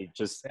normally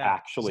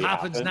actually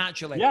happens happen.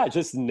 Naturally. Yeah, it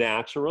just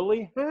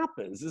naturally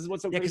happens. This is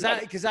what's so great.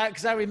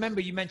 Because I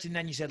remember you mentioned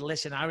then you said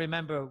listen. I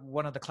remember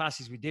one of the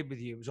classes we did with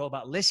you, it was all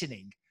about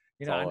listening.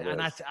 You know,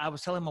 and I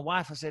was telling my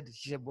wife, she said,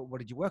 what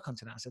did you work on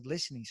tonight? I said,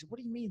 listening. She said, what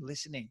do you mean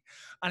listening?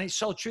 And it's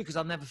so true because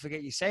I'll never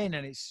forget you saying,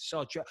 and it's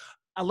so true.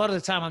 A lot of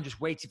the time I'm just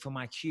waiting for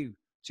my cue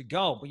to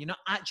go, but you're not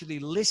actually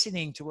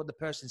listening to what the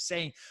person's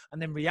saying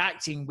and then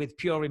reacting with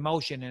pure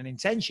emotion and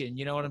intention.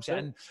 You know what I'm saying?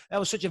 And that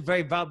was such a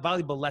very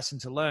valuable lesson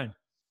to learn.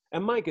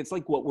 And Mike, it's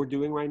like what we're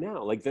doing right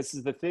now. Like, this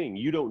is the thing.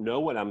 You don't know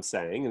what I'm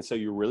saying. And so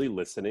you're really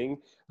listening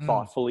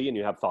thoughtfully and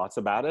you have thoughts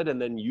about it.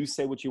 And then you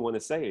say what you want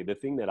to say. The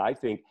thing that I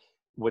think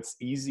what's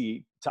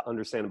easy to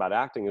understand about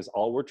acting is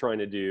all we're trying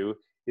to do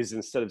is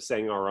instead of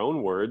saying our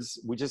own words,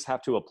 we just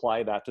have to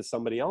apply that to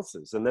somebody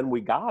else's. And then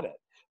we got it.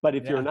 But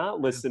if you're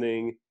not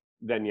listening,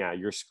 then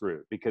you're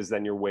screwed because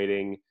then you're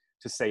waiting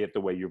to say it the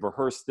way you've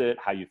rehearsed it,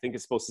 how you think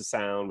it's supposed to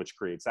sound, which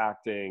creates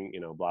acting, you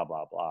know, blah,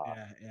 blah, blah.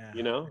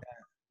 You know?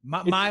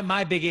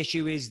 My big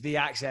issue is the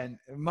accent.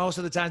 Most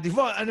of the time they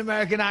want an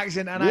American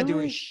accent and I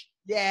do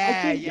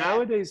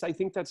nowadays I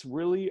think that's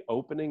really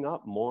opening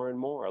up more and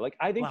more. Like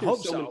I think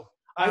there's so many,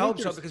 I hope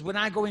so, because when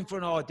I go in for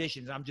an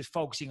audition, I'm just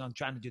focusing on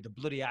trying to do the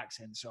bloody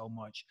accent so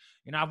much.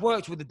 You know, I've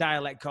worked with the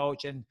dialect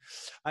coach, and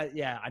I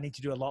need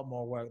to do a lot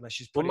more work. Let's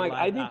just put it Mike,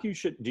 like I think you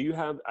should.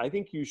 I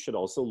think you should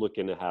also look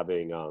into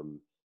having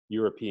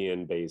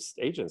European-based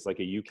agents, like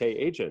a UK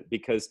agent,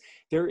 because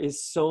there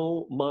is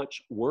so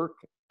much work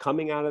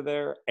coming out of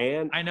there.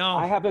 And I know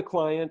I have a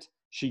client.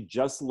 She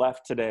just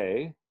left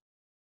today.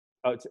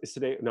 It's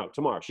today? No,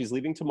 tomorrow. She's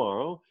leaving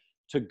tomorrow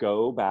to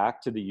go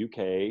back to the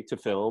UK to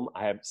film.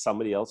 I have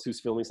somebody else who's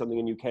filming something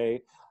in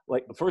UK.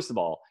 Like, first of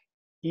all,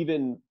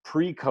 even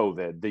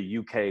pre-COVID, the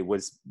UK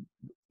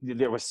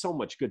there was so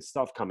much good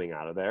stuff coming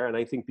out of there. And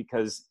I think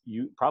because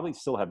you probably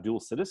still have dual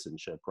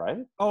citizenship, right?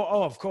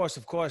 Oh, of course.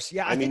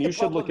 Yeah. I mean, you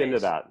should look into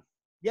that.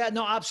 Yeah,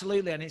 no,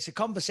 absolutely. And it's a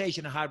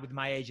conversation I had with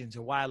my agent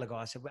a while ago.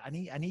 I said, I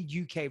need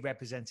UK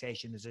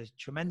representation. There's a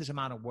tremendous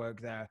amount of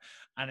work there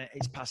and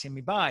it's passing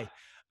me by.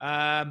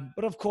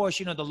 But of course,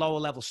 you know, the lower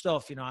level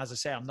stuff, you know, as I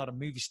say, I'm not a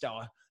movie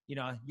star. You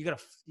know, you got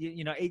to,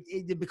 you know,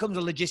 it becomes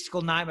a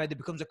logistical nightmare. It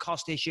becomes a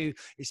cost issue,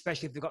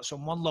 especially if they've got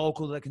someone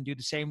local that can do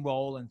the same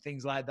role and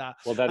things like that.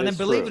 Well, that and is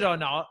then believe true. it or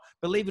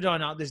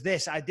not, there's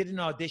this. I did an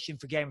audition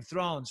for Game of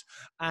Thrones,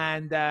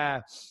 and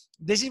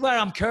this is where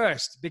I'm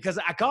cursed because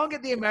I can't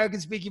get the American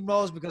speaking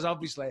roles because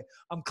obviously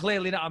I'm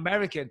clearly not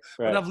American,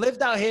 but I've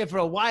lived out here for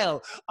a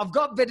while. I've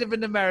got a bit of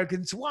an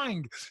American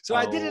twang. So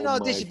I did an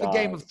audition for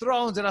Game of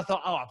Thrones and I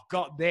thought, oh, I've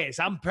got this.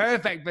 I'm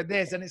perfect for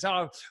this. And it's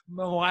my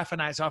wife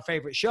and I, it's our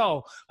favorite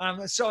show.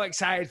 I'm so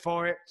excited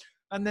for it.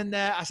 And then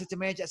I said to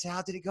Major, I said,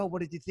 how did it go?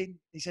 What did you think?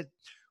 He said,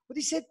 well,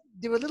 he said,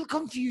 they were a little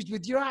confused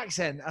with your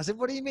accent. I said,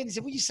 what do you mean? He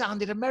said, well, you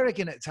sounded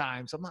American at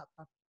times. I'm like,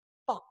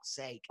 fuck's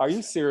sake. Are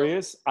you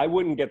serious? I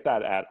wouldn't get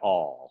that at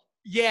all.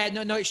 Yeah,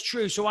 no, it's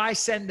true. So I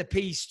sent the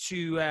piece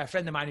to a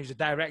friend of mine who's a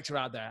director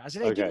out there. I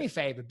said, hey, do me a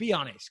favor, be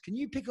honest. Can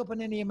you pick up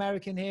on any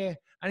American here?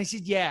 And he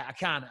said, yeah, I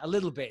can, a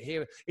little bit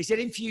here. He said,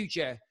 in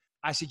future,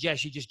 I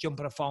suggest you just jump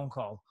on a phone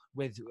call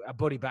with a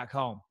buddy back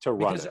home. To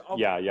run it.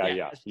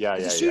 Yeah.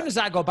 As soon as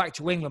I go back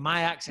to England,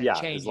 my accent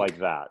changes. It's like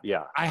that,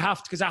 yeah. I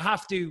have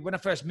to, when I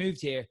first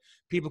moved here,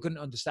 people couldn't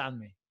understand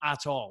me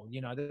at all.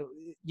 You know,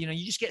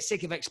 you just get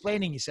sick of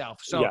explaining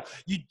yourself. So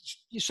you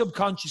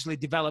subconsciously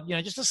develop, you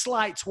know, just a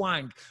slight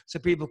twang so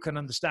people can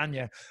understand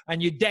you. And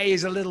your day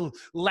is a little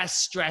less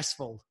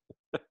stressful.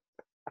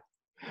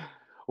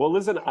 Well,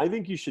 listen, I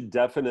think you should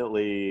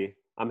definitely,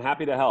 I'm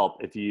happy to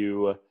help if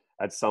you...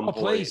 at some point,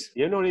 please.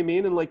 You know what I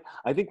mean? And like,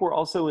 I think we're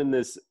also in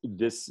this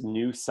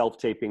new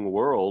self-taping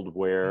world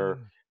where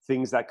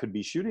things that could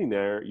be shooting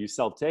there, you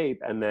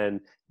self-tape and then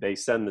they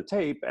send the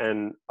tape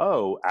and,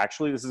 oh,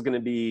 actually this is going to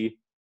be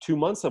 2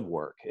 months of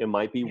work. It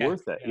might be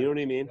worth it. You know what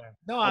I mean? Yeah.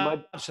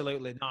 No,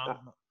 absolutely.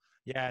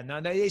 No,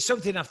 no, it's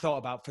something I've thought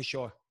about for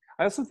sure.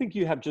 I also think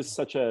you have just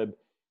such a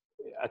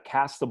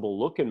castable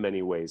look in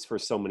many ways for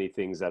so many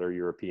things that are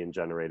European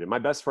generated. My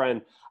best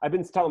friend, I've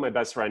been telling my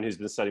best friend who's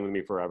been studying with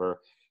me forever,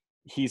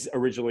 he's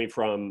originally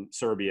from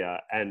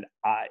Serbia, and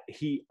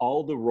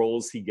all the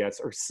roles he gets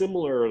are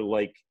similar,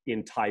 like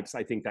in types,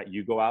 I think, that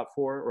you go out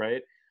for,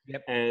 right?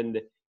 Yep. And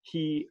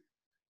he,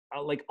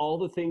 like, all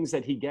the things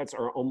that he gets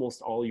are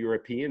almost all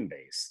European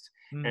based.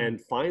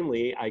 And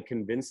finally, I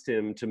convinced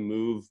him to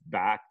move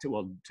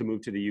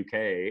to the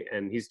UK,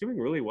 and he's doing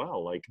really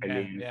well. Like, I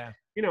mean,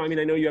 you know, I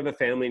know you have a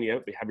family and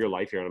you have your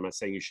life here, and I'm not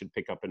saying you should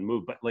pick up and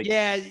move, but like,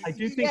 I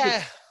do think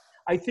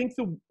I think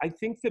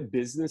the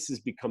business has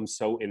become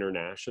so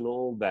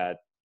international that,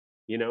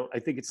 you know, I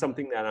think it's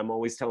something that I'm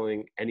always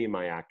telling any of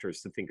my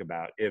actors to think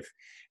about. If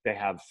they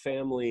have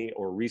family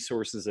or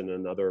resources in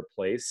another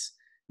place,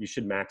 you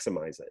should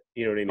maximize it.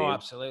 You know what I mean? Oh,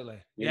 absolutely.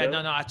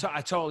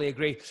 I totally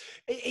agree.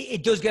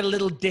 It does get a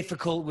little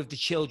difficult with the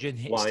children.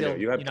 Well, I know.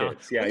 You have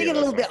kids. When they get a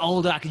little bit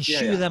older, I can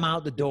shoo them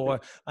out the door,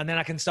 and then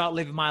I can start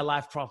living my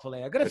life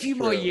properly. I've got a few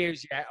more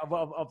years yet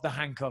of the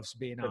handcuffs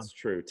being on. That's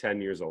true. 10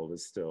 years old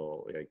is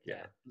still like,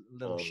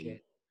 little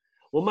shit.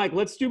 Well, Mike,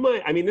 let's do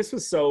this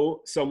was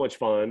so much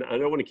fun. I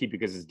don't want to keep you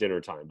because it's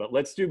dinner time, but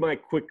let's do my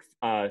quick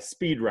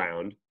speed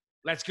round.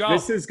 Let's go.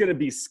 This is going to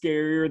be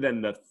scarier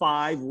than the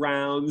 5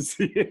 rounds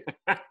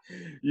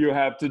you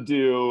have to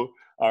do.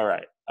 All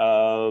right.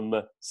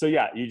 So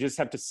yeah, you just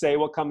have to say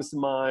what comes to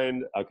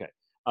mind. Okay.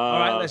 All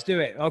right, let's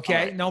do it.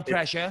 Okay. Right. No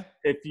pressure.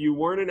 If you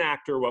weren't an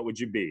actor, what would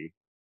you be?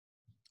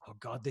 Oh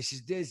God, this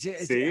is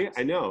See,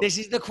 I know. This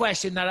is the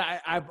question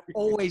that I've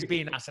always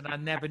been asked, and I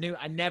never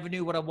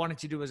knew what I wanted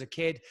to do as a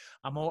kid.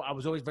 I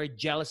was always very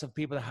jealous of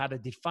people that had a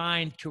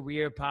defined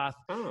career path.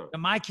 Oh.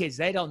 And my kids,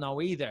 they don't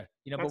know either.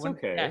 You know, That's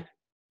okay.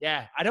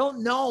 Yeah, I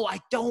don't know.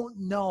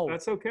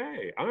 That's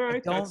okay. All right. I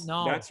don't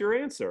know. That's your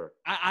answer.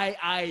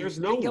 There's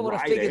no think I would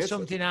have figured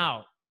something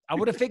out. I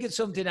would have figured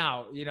something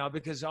out, you know,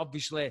 because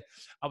obviously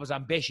I was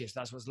ambitious.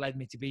 That's what's led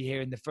me to be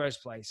here in the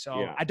first place.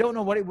 So I don't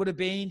know what it would have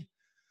been.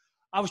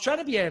 I was trying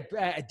to be a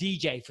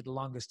DJ for the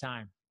longest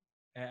time,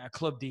 a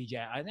club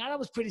DJ. And I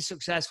was pretty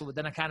successful, but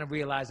then I kind of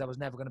realized I was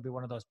never going to be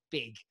one of those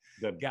big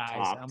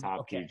guys.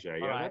 Top DJ.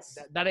 Yeah, right.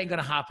 That ain't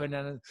going to happen.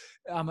 And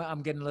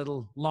I'm getting a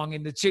little long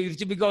in the tooth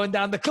to be going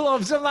down the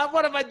clubs. I'm like,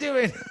 what am I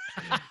doing?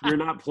 You're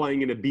not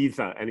playing in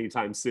Ibiza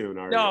anytime soon,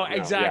 are you? No,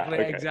 exactly.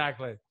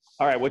 Exactly.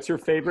 All right. What's your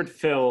favorite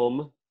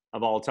film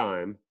of all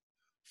time?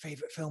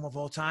 Favorite film of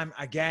all time?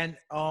 Again,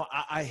 favorite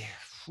I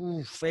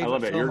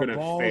love it. film of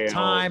all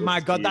time. My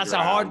God, that's a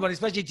hard one,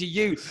 especially to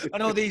you. I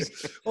know these,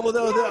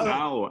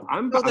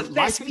 the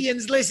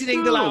thespians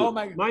listening. They're like, oh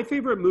my. My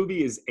favorite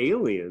movie is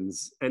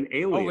Aliens and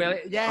Alien. Oh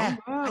really? Yeah.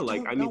 I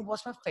don't know.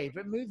 What's my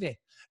favorite movie?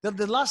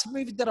 The last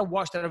movie that I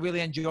watched that I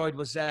really enjoyed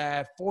was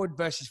Ford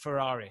versus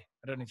Ferrari.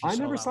 I don't know if you saw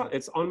that. I never saw it.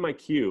 It's on my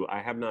queue. I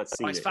have not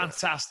seen it. It's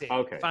fantastic.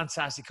 Okay.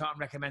 Fantastic. Can't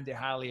recommend it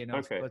highly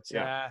enough. Okay. But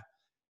okay.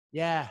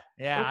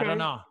 I don't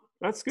know.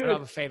 That's good. I don't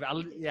have a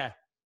favorite.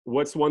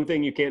 What's one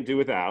thing you can't do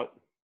without?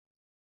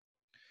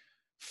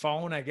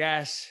 Phone, I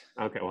guess.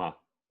 Okay, well,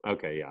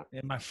 okay, yeah.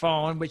 In my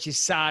phone, which is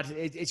sad.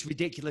 It's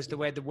ridiculous the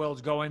way the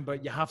world's going,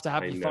 but you have to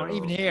have your phone.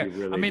 Even here,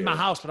 really I'm in my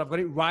house, but I've got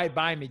it right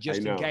by me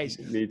just in case.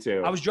 Me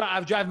too. I was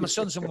driving my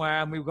son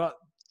somewhere, and we've got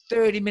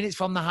 30 minutes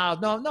from the house.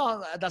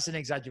 No, that's an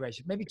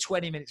exaggeration. Maybe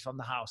 20 minutes from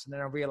the house. And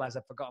then I realized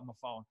I'd forgotten my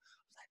phone.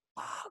 I was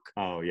like, fuck.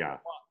 Oh, yeah.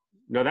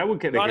 No, that would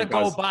get. Gotta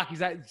go back.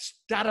 He's like,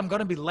 Dad, I'm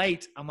gonna be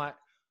late. I'm like,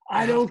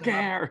 I don't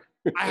care.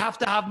 I have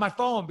to have my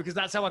phone because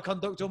that's how I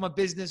conduct all my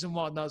business and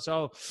whatnot.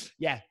 So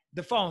yeah,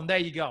 the phone. There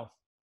you go.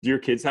 Do your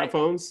kids have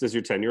phones? Does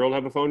your 10-year-old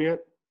have a phone yet?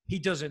 He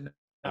doesn't.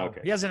 No.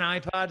 Okay. He has an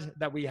iPad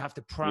that we have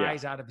to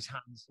prise out of his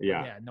hands.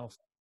 Yeah. Yeah. No.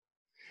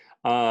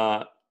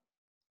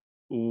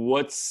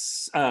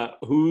 Who's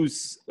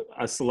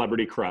a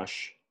celebrity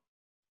crush?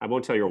 I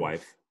won't tell your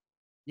wife.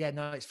 Yeah,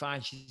 no, it's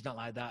fine. She's not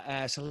like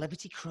that.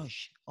 Celebrity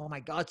crush. Oh my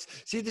God.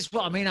 See, this is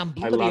what I mean. I'm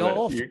bloody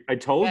off. I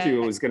told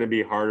you it was going to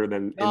be harder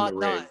than in the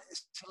ring.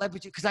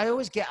 Celebrity, because I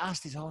always get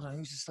asked this, hold on,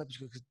 who's a celebrity?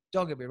 Because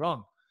don't get me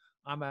wrong.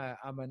 I'm an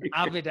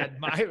avid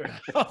admirer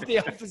of the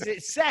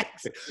opposite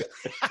sex.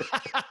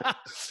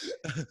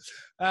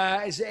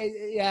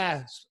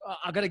 Yeah,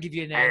 I got to give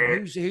you a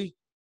name. Who?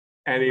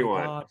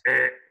 Anyone. Oh,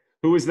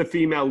 who was the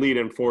female lead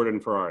in Ford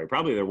and Ferrari?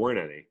 Probably there weren't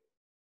any.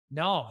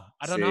 No,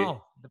 I don't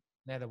know.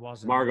 No, there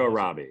wasn't. Margot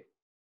Robbie.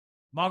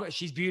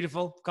 She's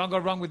beautiful. Can't go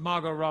wrong with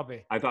Margot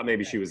Robbie. I thought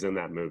maybe she was in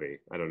that movie.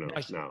 I don't know.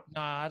 No,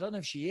 I don't know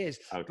if she is.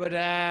 Okay. But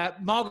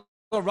Margot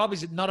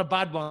Robbie's not a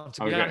bad one,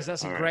 to be honest.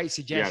 That's a great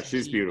suggestion. Yeah,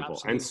 she's beautiful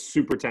and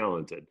super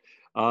talented.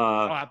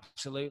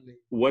 Absolutely.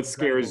 What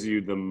scares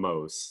you the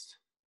most?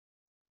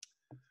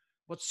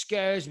 What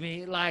scares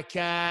me?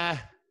 I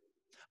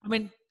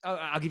mean,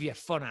 I'll give you a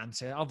fun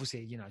answer.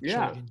 Obviously,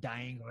 children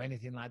dying or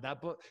anything like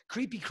that. But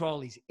creepy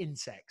crawlies,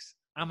 insects.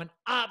 I'm a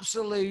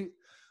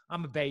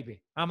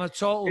baby. I'm a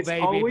total baby.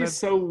 It's always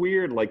so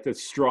weird. Like the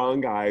strong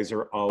guys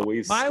are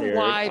always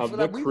scared of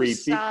the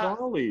creepy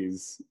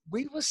crawlies.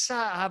 We were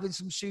sat having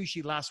some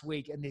sushi last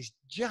week, and this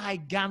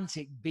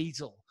gigantic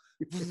beetle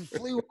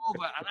flew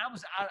over, and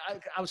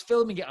I was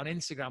filming it on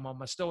Instagram on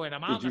my story,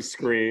 and Did you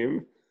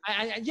scream?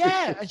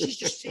 Yeah, and she's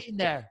just sitting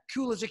there,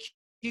 cool as a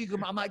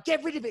cucumber. I'm like,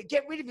 get rid of it.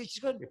 She's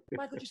going,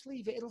 Michael, just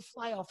leave it. It'll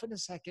fly off in a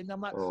second.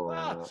 I'm like,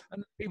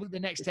 And people at the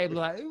next table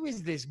are like, who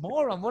is this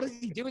moron? What is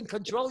he doing?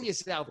 Control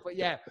yourself. But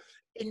yeah,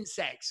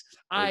 insects.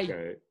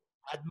 I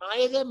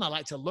admire them. I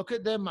like to look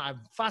at them.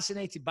 I'm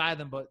fascinated by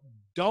them, but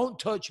don't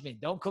touch me.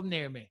 Don't come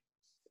near me.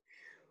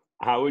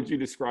 How would you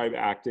describe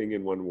acting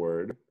in one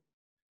word?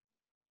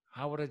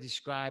 How would I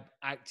describe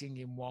acting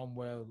in one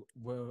word?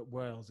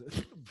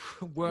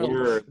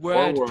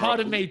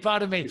 Pardon me.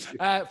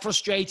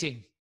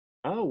 Frustrating.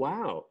 Oh,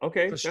 wow.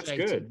 Okay, that's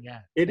good. Yeah.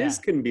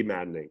 It can be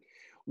maddening.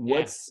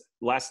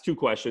 Last two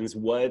questions.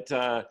 What's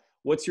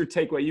your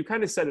takeaway? You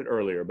kind of said it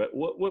earlier, but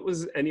what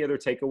was any other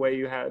takeaway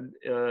you had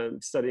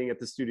studying at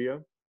the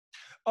studio?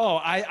 Oh,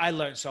 I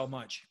learned so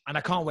much, and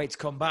I can't wait to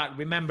come back.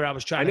 Remember, I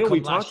was trying to come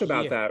we talked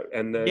about that,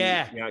 and then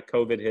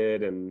COVID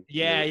hit, and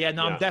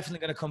I'm definitely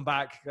going to come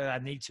back. I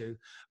need to.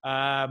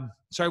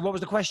 Sorry, what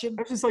was the question?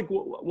 I was just like,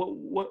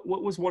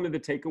 what was one of the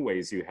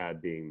takeaways you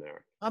had being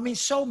there? I mean,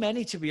 so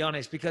many, to be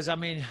honest, because I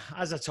mean,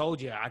 as I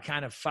told you, I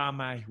kind of found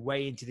my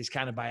way into this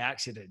kind of by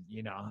accident,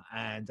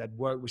 and I'd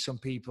worked with some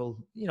people,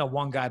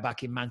 one guy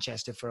back in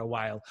Manchester for a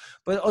while,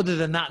 but other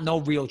than that,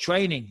 no real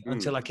training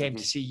until I came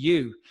to see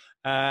you.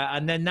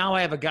 And then now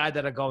I have a guy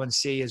that I go and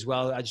see as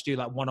well. I just do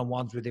like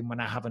one-on-ones with him when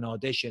I have an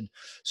audition.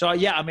 So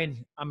yeah, I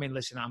mean,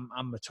 listen,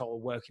 I'm a total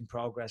work in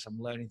progress. I'm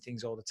learning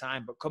things all the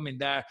time, but coming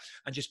there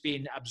and just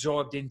being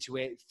absorbed into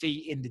it,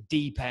 feet in the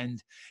deep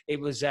end, it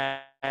was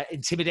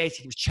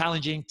intimidating. It was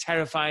challenging,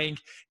 terrifying.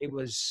 It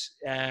was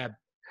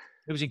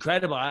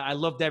incredible. I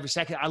loved every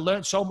second. I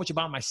learned so much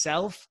about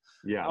myself.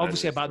 Yeah,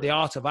 obviously about the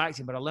art of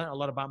acting, but I learned a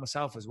lot about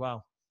myself as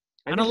well,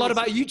 and a lot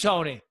about you,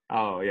 Tony.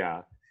 Oh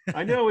yeah.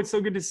 I know. It's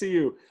so good to see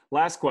you.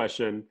 Last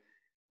question.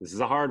 This is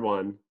a hard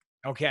one.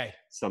 Okay.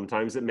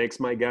 Sometimes it makes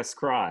my guests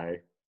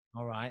cry.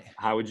 All right.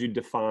 How would you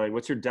define,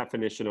 what's your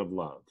definition of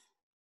love?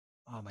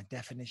 Oh, my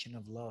definition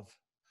of love.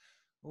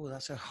 Oh,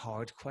 that's a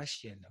hard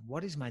question.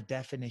 What is my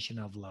definition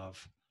of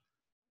love?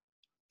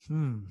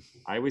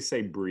 I always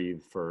say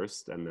breathe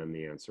first and then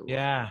the answer.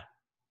 Yeah.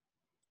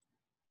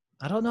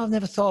 I don't know. I've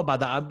never thought about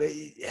that.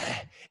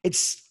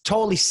 It's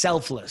totally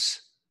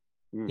selfless,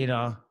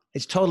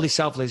 It's totally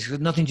selfless. It's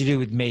got nothing to do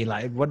with me.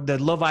 Like what the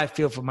love I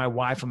feel for my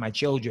wife and my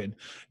children,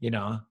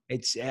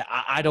 it's,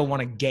 I don't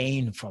want to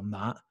gain from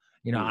that.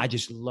 I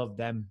just love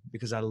them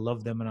because I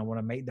love them and I want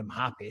to make them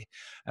happy.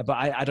 But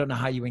I don't know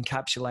how you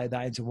encapsulate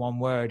that into one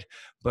word,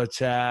 but,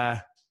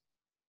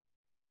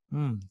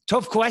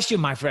 tough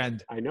question, my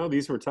friend. I know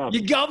these were tough.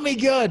 You got me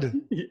good.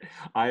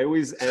 I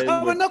always end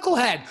I'm a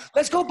knucklehead.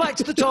 Let's go back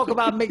to the talk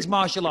about mixed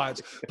martial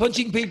arts,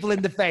 punching people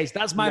in the face.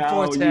 That's my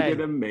forte. You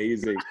did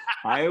amazing.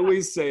 I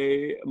always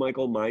say,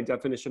 Michael, my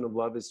definition of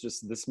love is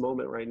just this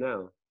moment right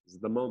now. This is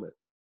the moment.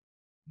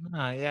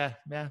 Yeah.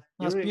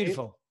 That's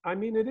beautiful.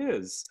 It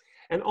is.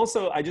 And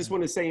also, I just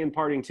want to say in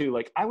parting too,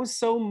 like I was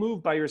so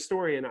moved by your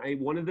story, and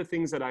one of the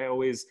things that I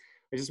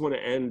just want to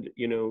end,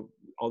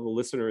 all the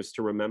listeners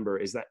to remember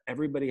is that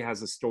everybody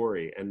has a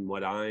story. And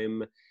what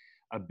I'm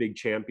a big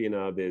champion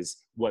of is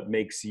what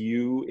makes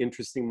you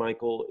interesting,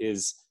 Michael,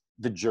 is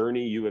the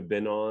journey you have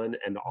been on,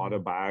 and the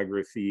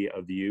autobiography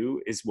of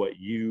you is what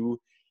you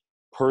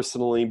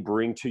personally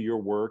bring to your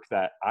work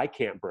that I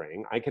can't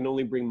bring. I can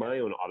only bring my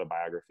own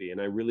autobiography. And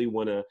I really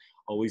want to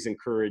always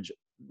encourage,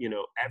 you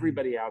know,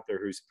 everybody out there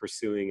who's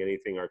pursuing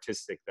anything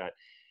artistic, that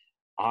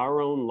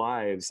our own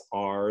lives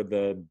are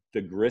the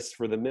grist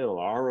for the mill.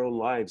 Our own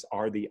lives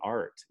are the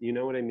art. You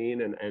know what I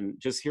mean? And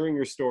just hearing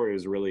your story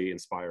is really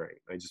inspiring.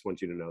 I just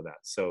want you to know that.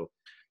 So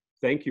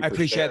thank you. I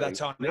appreciate sharing. that,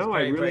 Tom. No,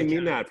 I really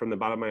mean that from the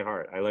bottom of my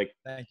heart.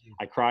 Thank you.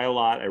 I cry a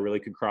lot. I really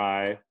could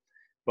cry,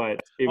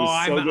 but it was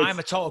I'm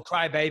a total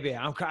crybaby.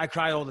 I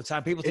cry all the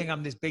time. People think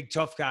I'm this big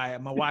tough guy,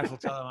 and my wife will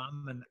tell them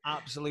I'm an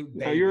absolute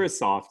baby. No, you're a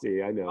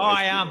softie. I know.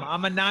 I am. That.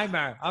 I'm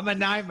a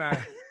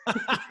nightmare.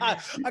 I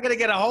got to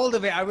get a hold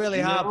of it. I really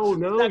have. No,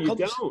 you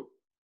don't.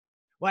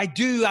 Well, I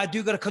do got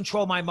to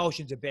control my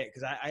emotions a bit,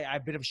 because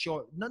I'm a bit of a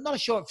short, not a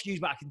short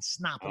fuse, but I can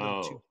snap a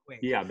little too quick.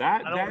 Yeah,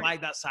 I don't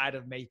like that side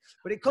of me.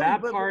 But it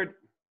comes.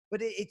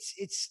 But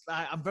it's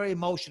I'm very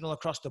emotional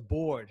across the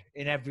board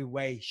in every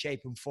way,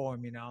 shape, and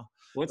form. You know.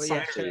 What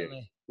sign are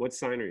you? What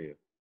sign are you?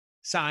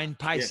 Sign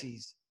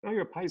Pisces. Yeah. Oh,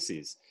 you're a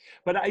Pisces.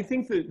 But I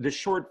think the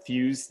short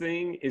fuse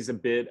thing is a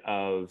bit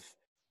of.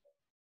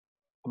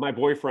 My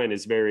boyfriend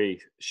is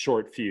very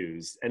short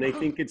fused, and I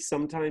think it's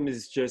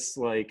sometimes just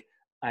like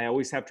I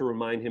always have to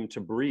remind him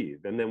to breathe,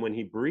 and then when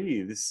he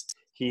breathes,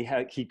 he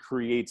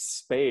creates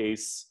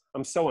space.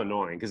 I'm so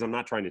annoying because I'm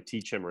not trying to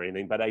teach him or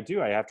anything, but I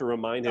have to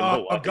remind him.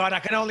 Oh God, I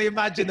can only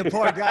imagine the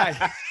poor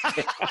guy.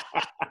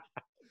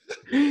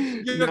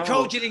 You're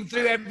coaching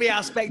through every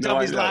aspect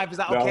of his life. Is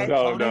that okay?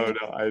 No.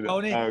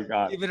 Tony, oh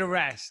God, give it a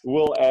rest.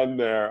 We'll end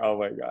there. Oh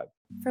my God.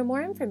 For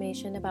more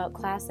information about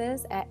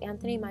classes at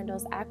Anthony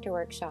Meindl's Actor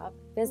Workshop,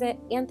 visit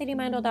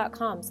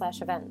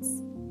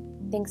anthonymindel.com/events.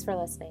 Thanks for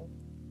listening.